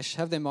the flesh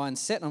have their mind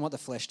set on what the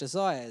flesh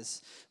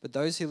desires, but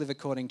those who live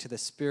according to the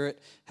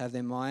Spirit have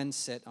their mind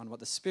set on what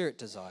the Spirit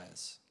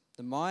desires.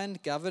 The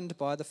mind governed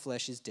by the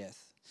flesh is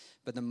death,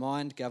 but the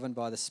mind governed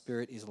by the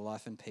Spirit is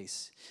life and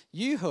peace.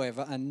 You,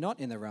 however, are not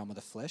in the realm of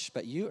the flesh,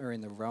 but you are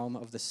in the realm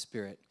of the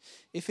Spirit,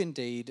 if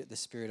indeed the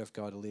Spirit of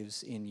God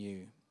lives in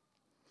you.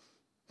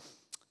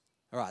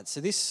 All right,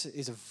 so this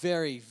is a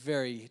very,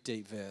 very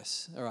deep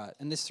verse. All right,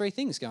 and there's three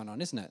things going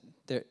on, isn't it?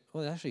 There's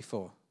actually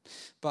four.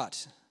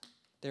 But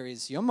there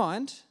is your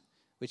mind,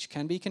 which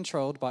can be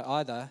controlled by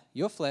either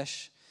your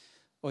flesh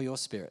or your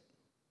spirit.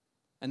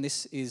 And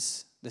this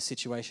is the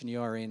situation you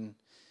are in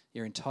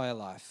your entire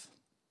life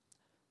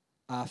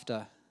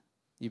after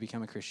you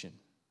become a Christian.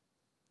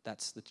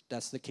 That's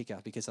the kicker,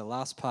 because the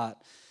last part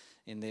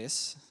in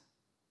this,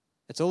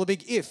 it's all a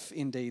big if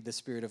indeed the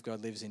Spirit of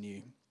God lives in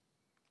you.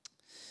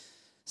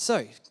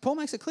 So Paul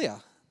makes it clear.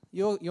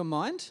 Your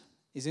mind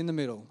is in the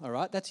middle, all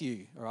right? That's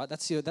you, all right?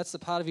 That's the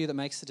part of you that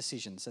makes the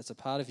decisions. That's a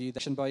part of you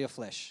that's by your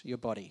flesh, your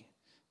body,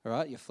 all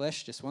right? Your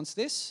flesh just wants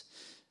this,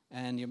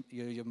 and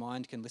your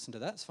mind can listen to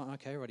that. It's fine,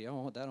 okay, righty, I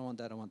want that, I want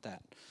that, I want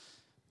that.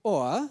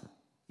 Or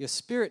your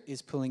spirit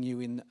is pulling you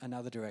in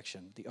another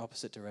direction, the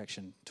opposite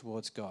direction,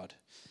 towards God,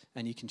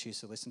 and you can choose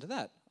to listen to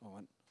that. I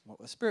want what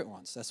the Spirit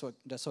wants. That's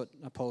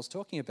what Paul's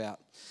talking about.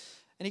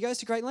 And he goes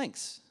to great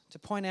lengths to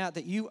point out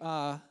that you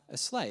are a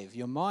slave.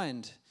 Your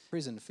mind,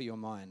 prison for your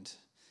mind.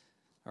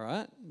 All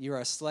right? You are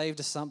a slave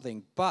to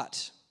something,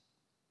 but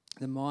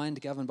the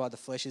mind governed by the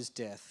flesh is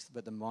death,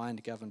 but the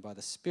mind governed by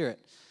the Spirit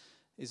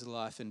is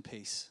life and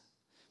peace.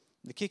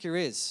 The kicker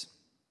is,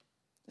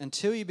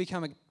 until you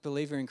become a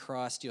believer in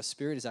Christ, your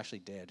spirit is actually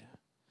dead.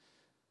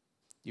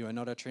 You are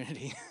not a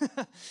Trinity.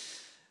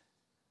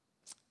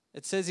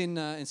 It says in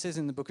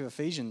the book of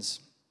Ephesians,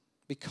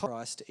 because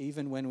Christ,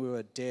 even when we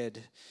were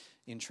dead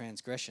in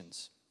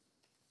transgressions.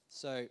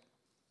 So,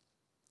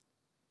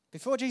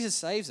 before Jesus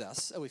saves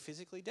us, are we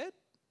physically dead?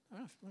 I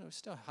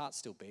don't know, our heart's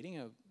still beating,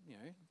 our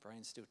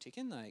brain's still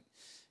ticking. Like,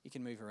 you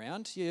can move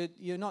around.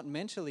 You're not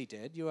mentally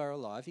dead. You are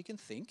alive. You can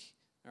think.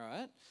 All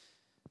right.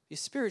 You're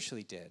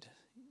spiritually dead.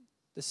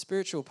 The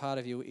spiritual part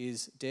of you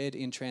is dead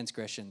in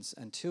transgressions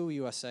until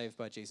you are saved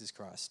by Jesus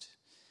Christ.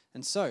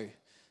 And so,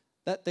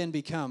 that then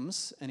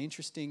becomes an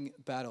interesting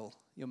battle.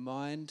 Your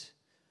mind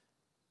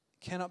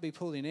cannot be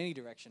pulled in any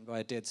direction by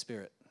a dead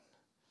spirit.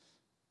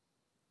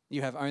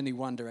 You have only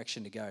one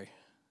direction to go, and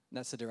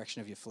that's the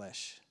direction of your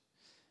flesh,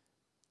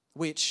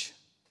 which,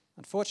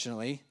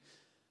 unfortunately,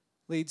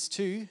 leads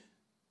to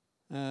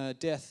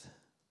death.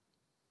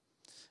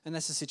 And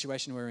that's the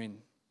situation we're in.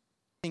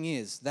 The thing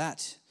is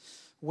that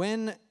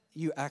when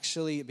you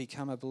actually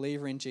become a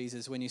believer in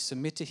Jesus, when you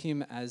submit to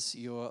him as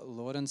your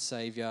Lord and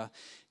Savior,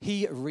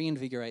 he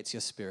reinvigorates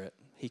your spirit.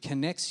 He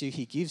connects you,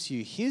 he gives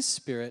you his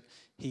spirit,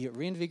 he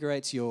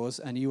reinvigorates yours,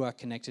 and you are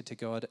connected to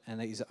God, and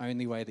that is the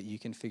only way that you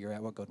can figure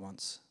out what God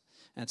wants.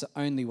 And it's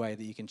the only way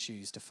that you can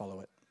choose to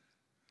follow it.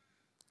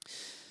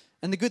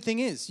 And the good thing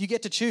is, you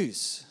get to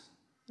choose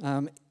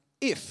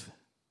if,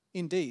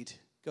 indeed,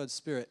 God's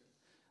Spirit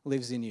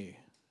lives in you.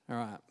 All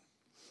right.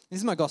 This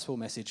is my gospel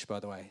message, by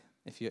the way.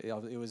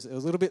 It was a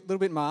little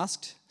bit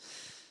masked.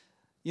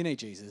 You need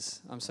Jesus.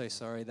 I'm so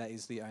sorry. That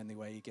is the only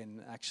way you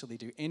can actually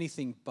do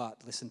anything but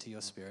listen to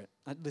your spirit,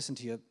 listen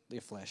to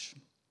your flesh.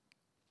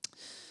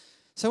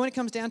 So when it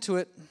comes down to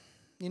it,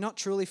 you're not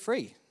truly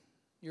free.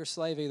 You're a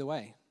slave either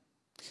way.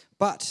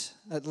 But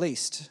at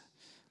least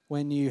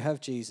when you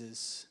have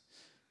Jesus,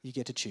 you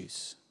get to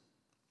choose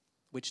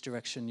which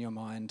direction your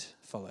mind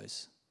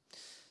follows.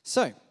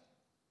 So,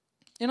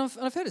 and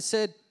I've heard it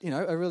said,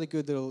 a really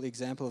good little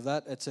example of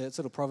that. It's a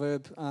little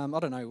proverb. I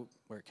don't know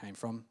where it came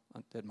from.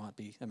 It might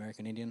be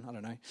American Indian. I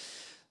don't know.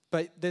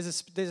 But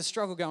there's a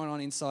struggle going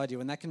on inside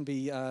you, and that can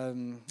be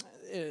an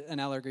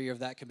allegory of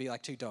that could be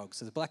like two dogs.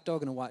 There's a black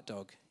dog and a white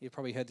dog. You've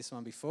probably heard this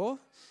one before.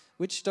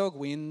 Which dog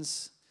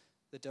wins?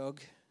 The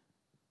dog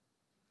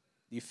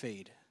you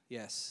feed.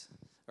 Yes.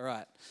 All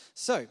right.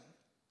 So,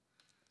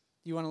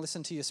 you want to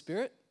listen to your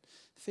spirit?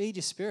 Feed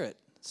your spirit.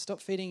 Stop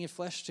feeding your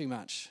flesh too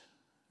much.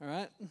 All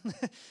right?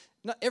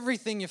 Not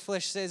everything your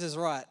flesh says is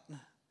right.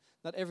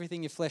 Not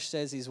everything your flesh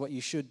says is what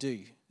you should do.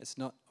 It's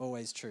not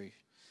always true.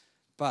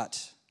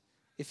 But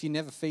if you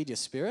never feed your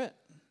spirit,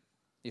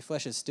 your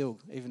flesh is still,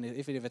 even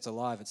if it's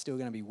alive, it's still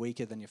going to be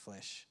weaker than your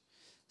flesh.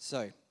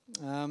 So,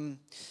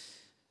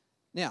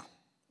 now,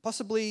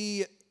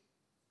 possibly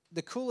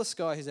the coolest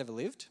guy who's ever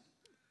lived,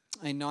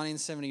 in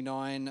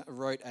 1979,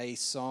 wrote a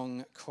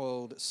song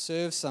called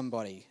Serve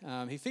Somebody.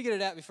 He figured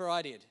it out before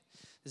I did.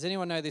 Does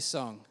anyone know this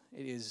song?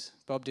 It is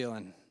Bob Dylan.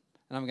 And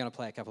I'm going to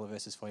play a couple of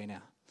verses for you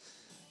now.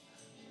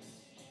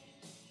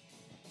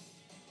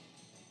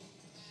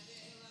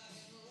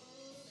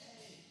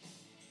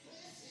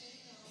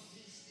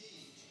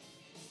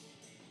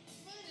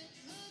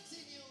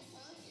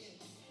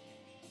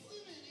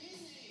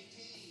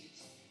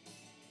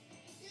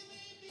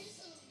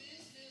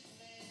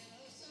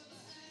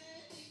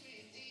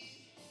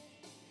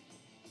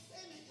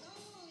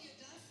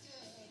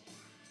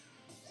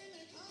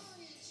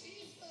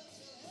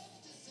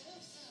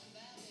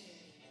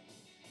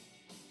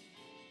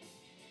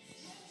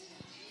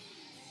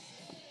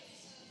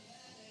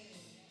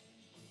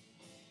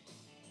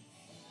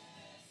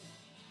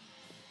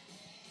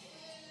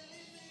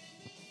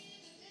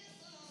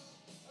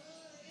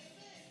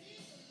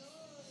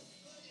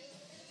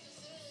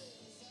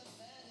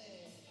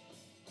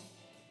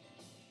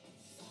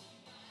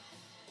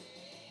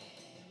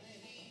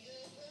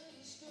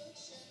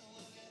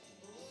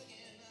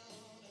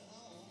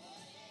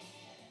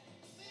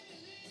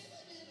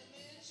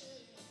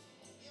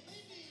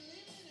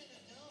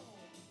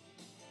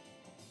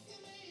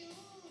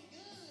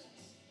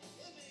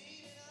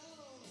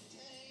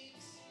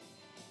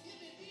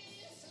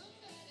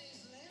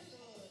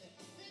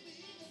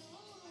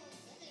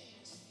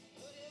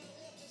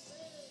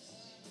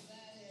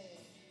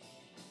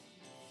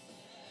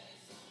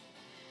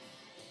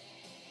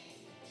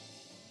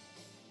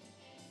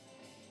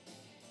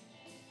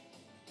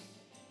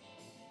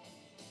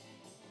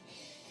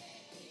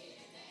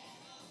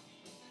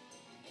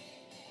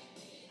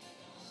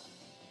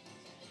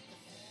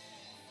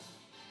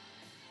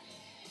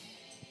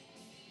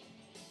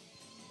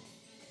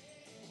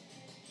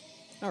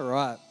 All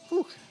right.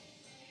 Whew. Do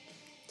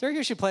you reckon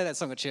we should play that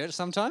song at church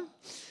sometime?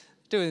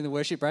 Do it in the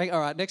worship break. All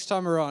right, next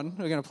time we're on,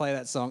 we're going to play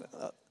that song.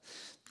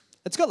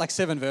 It's got like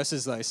 7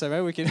 verses though, so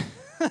maybe we can,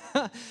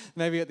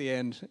 maybe at the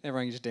end,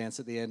 everyone can just dance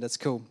at the end. That's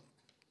cool.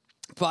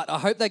 But I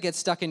hope that gets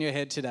stuck in your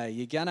head today.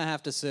 You're going to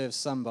have to serve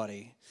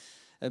somebody.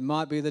 It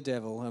might be the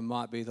devil, it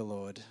might be the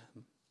Lord.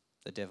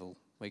 The devil,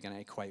 we're going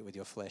to equate with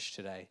your flesh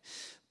today.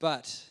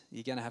 But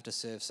you're going to have to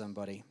serve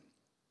somebody.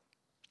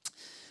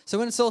 So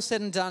when it's all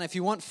said and done, if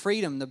you want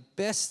freedom, the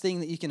best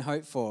thing that you can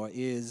hope for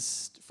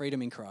is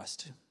freedom in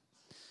Christ.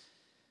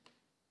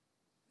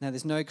 Now,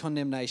 there's no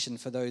condemnation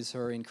for those who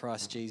are in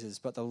Christ Jesus,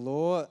 but the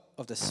law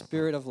of the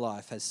Spirit of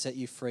life has set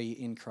you free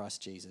in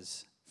Christ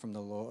Jesus from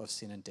the law of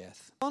sin and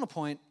death. Final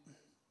point,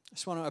 I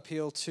just want to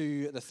appeal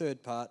to the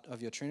third part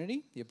of your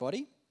Trinity, your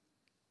body.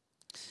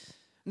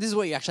 And this is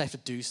where you actually have to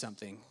do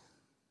something.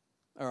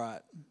 All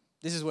right,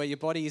 this is where your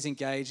body is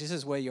engaged. This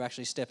is where you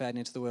actually step out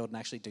into the world and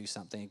actually do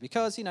something.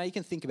 Because, you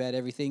can think about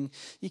everything.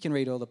 You can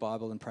read all the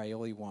Bible and pray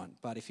all you want.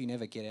 But if you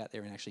never get out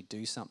there and actually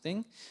do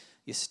something,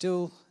 you're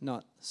still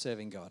not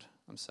serving God.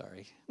 I'm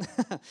sorry.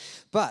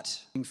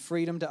 But in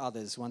freedom to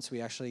others once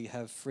we actually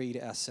have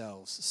freed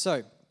ourselves.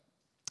 So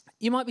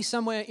you might be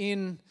somewhere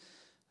in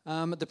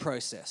the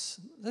process.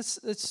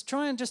 Let's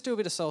try and just do a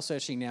bit of soul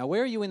searching now.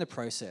 Where are you in the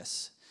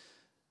process?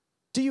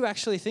 Do you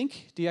actually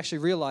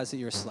realize that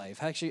you're a slave?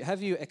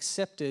 Have you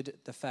accepted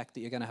the fact that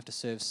you're going to have to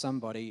serve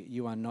somebody?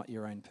 You are not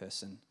your own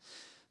person.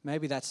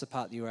 Maybe that's the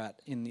part that you're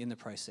at in the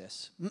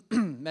process.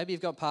 Maybe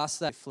you've got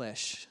past that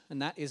flesh,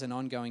 and that is an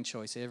ongoing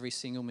choice every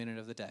single minute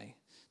of the day.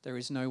 There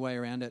is no way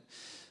around it.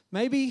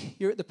 Maybe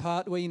you're at the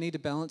part where you need to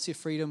balance your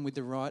freedom with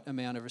the right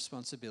amount of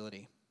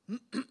responsibility.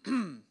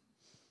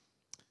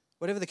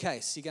 Whatever the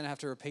case, you're going to have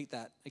to repeat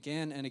that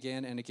again and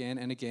again and again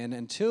and again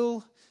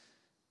until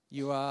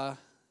you are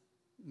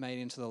made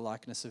into the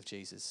likeness of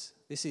Jesus.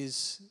 This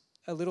is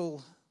a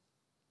little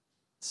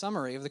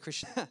summary of the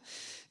Christian,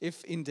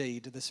 if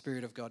indeed the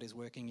Spirit of God is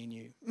working in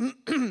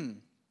you.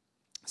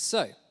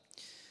 So,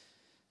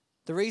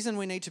 the reason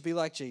we need to be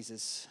like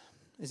Jesus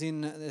is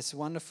in this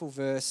wonderful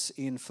verse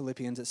in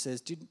Philippians. It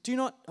says, do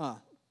not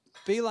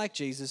be like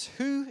Jesus,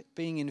 who,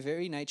 being in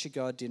very nature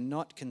God, did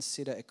not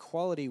consider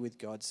equality with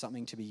God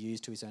something to be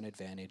used to his own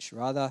advantage.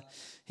 Rather,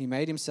 he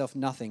made himself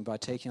nothing by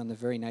taking on the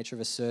very nature of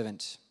a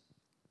servant,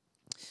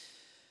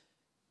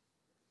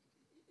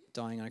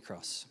 dying on a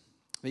cross.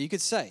 But you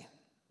could say,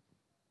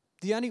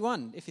 the only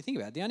one, if you think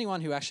about it, the only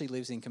one who actually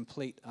lives in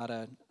complete,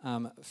 utter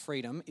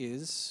freedom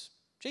is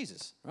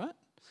Jesus, right?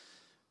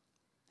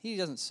 He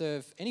doesn't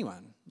serve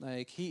anyone.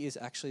 He is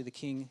actually the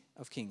King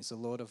of Kings, the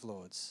Lord of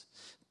Lords.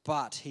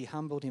 But he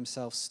humbled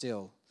himself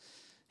still.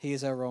 He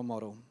is our role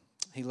model.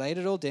 He laid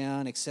it all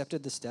down,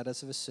 accepted the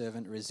status of a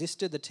servant,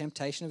 resisted the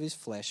temptation of his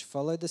flesh,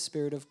 followed the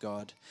Spirit of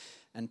God,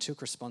 and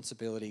took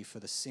responsibility for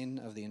the sin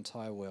of the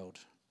entire world.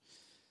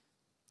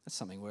 That's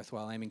something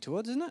worthwhile aiming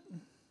towards, isn't it?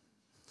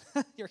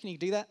 You reckon you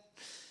can do that?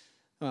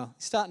 Well,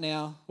 start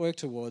now, work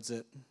towards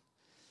it,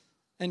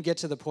 and get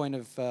to the point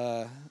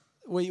of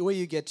where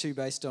you get to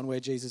based on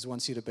where Jesus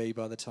wants you to be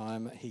by the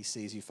time he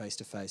sees you face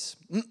to face.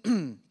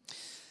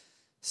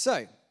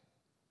 So,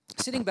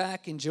 sitting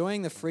back,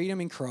 enjoying the freedom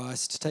in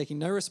Christ, taking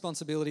no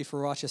responsibility for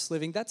righteous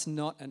living, that's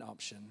not an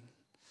option.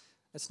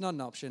 It's not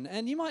an option.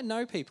 And you might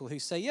know people who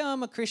say, yeah,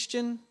 I'm a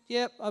Christian.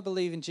 Yep, I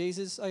believe in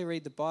Jesus. I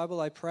read the Bible.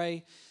 I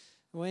pray.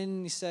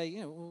 When you say,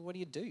 well, what do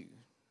you do?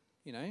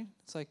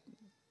 It's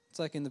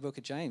like in the book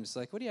of James.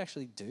 Like, what do you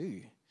actually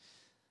do?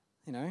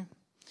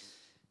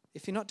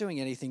 If you're not doing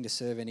anything to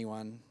serve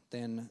anyone,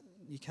 then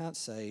you can't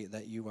say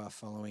that you are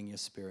following your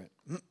Spirit.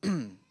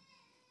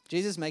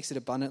 Jesus makes it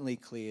abundantly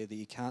clear that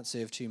you can't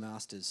serve two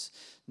masters.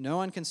 No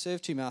one can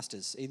serve two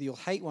masters. Either you'll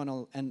hate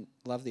one and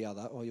love the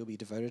other, or you'll be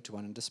devoted to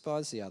one and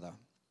despise the other.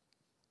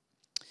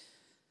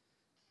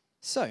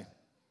 So,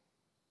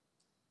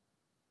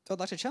 I'd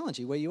like to challenge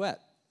you. Where are you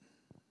at?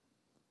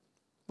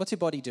 What's your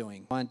body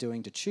doing? Mind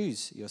doing to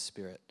choose your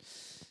spirit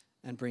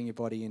and bring your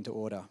body into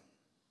order?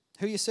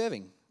 Who are you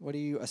serving? What are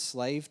you a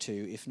slave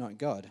to, if not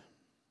God?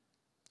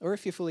 Or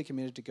if you're fully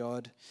committed to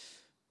God,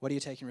 what are you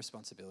taking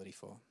responsibility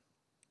for?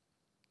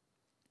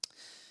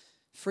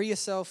 Free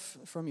yourself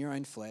from your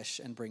own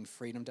flesh and bring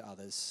freedom to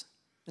others.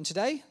 And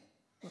today,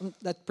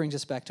 that brings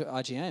us back to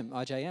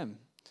IJM.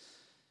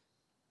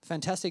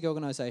 Fantastic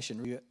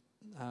organisation.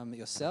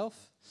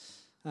 Yourself,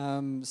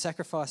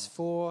 sacrifice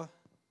for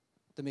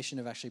the mission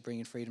of actually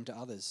bringing freedom to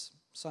others.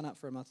 Sign up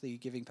for a monthly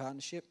giving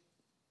partnership.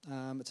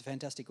 It's a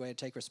fantastic way to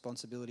take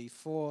responsibility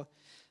for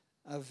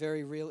a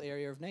very real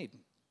area of need.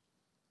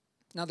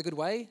 Another good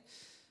way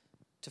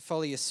to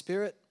follow your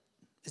spirit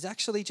is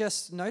actually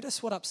just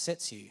notice what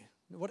upsets you,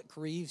 what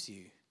grieves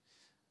you.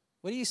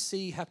 What do you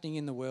see happening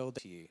in the world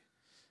to you?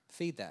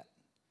 Feed that.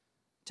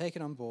 Take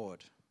it on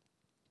board.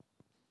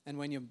 And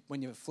when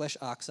your flesh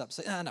arcs up,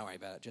 say, don't worry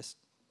about it. Just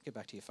get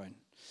back to your phone.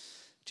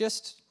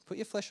 Just put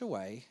your flesh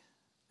away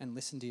and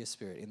listen to your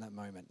spirit in that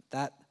moment.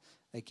 That,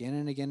 again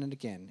and again and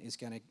again, is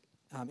going to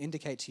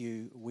indicate to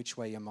you which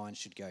way your mind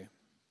should go.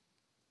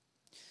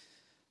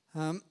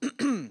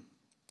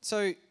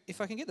 So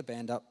if I can get the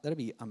band up, that'll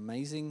be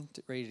amazing,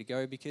 ready to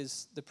go,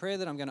 because the prayer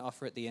that I'm going to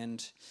offer at the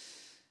end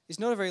is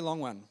not a very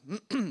long one,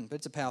 but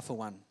it's a powerful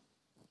one,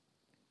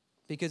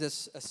 because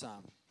it's a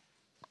psalm.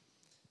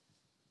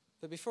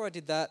 But before I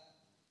did that,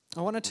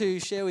 I wanted to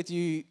share with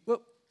you...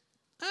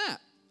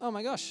 oh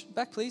my gosh,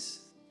 back please,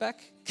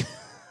 back.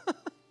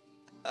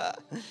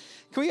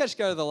 Can we just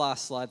go to the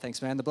last slide,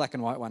 thanks man, the black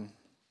and white one.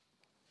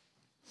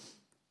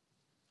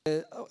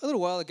 A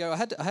little while ago,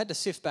 I had to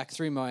sift back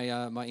through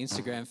my my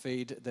Instagram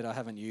feed that I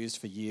haven't used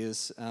for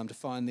years to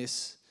find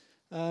this.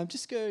 I'll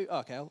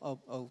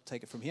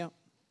take it from here.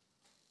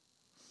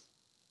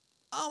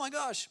 Oh my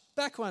gosh,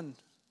 back one.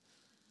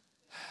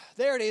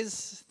 There it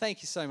is.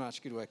 Thank you so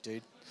much. Good work,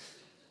 dude.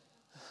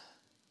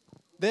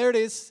 There it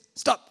is.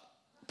 Stop.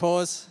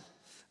 Pause.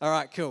 All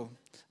right, cool.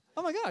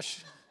 Oh my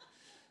gosh.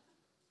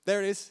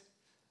 There it is.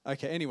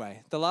 Okay,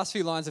 anyway, the last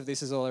few lines of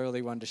this is all I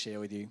really wanted to share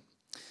with you.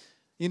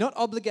 You're not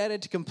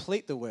obligated to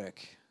complete the work,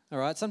 all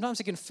right? Sometimes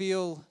it can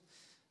feel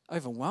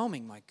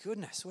overwhelming. My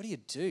goodness, what do you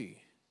do?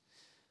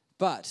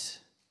 But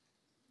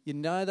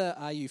neither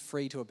are you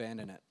free to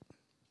abandon it.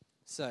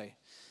 So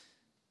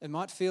it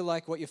might feel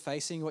like what you're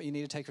facing, what you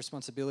need to take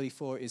responsibility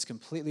for is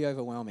completely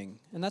overwhelming.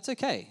 And that's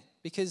okay,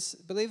 because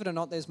believe it or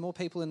not, there's more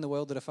people in the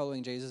world that are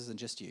following Jesus than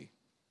just you,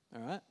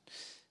 all right?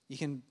 You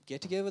can get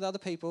together with other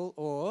people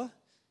or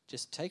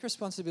just take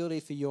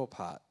responsibility for your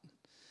part,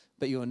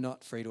 but you're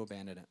not free to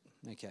abandon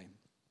it, okay?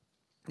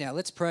 Now,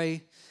 let's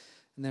pray,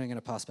 and then I'm going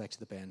to pass back to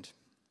the band.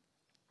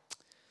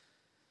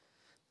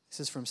 This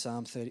is from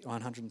Psalm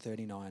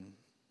 139.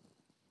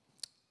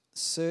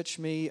 Search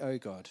me, O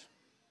God,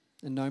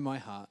 and know my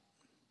heart.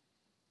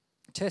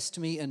 Test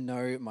me and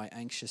know my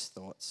anxious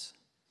thoughts.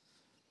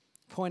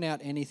 Point out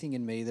anything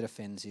in me that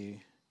offends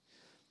you,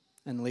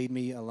 and lead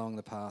me along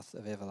the path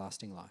of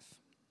everlasting life.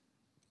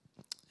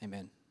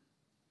 Amen.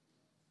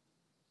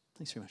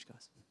 Thanks very much,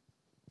 guys.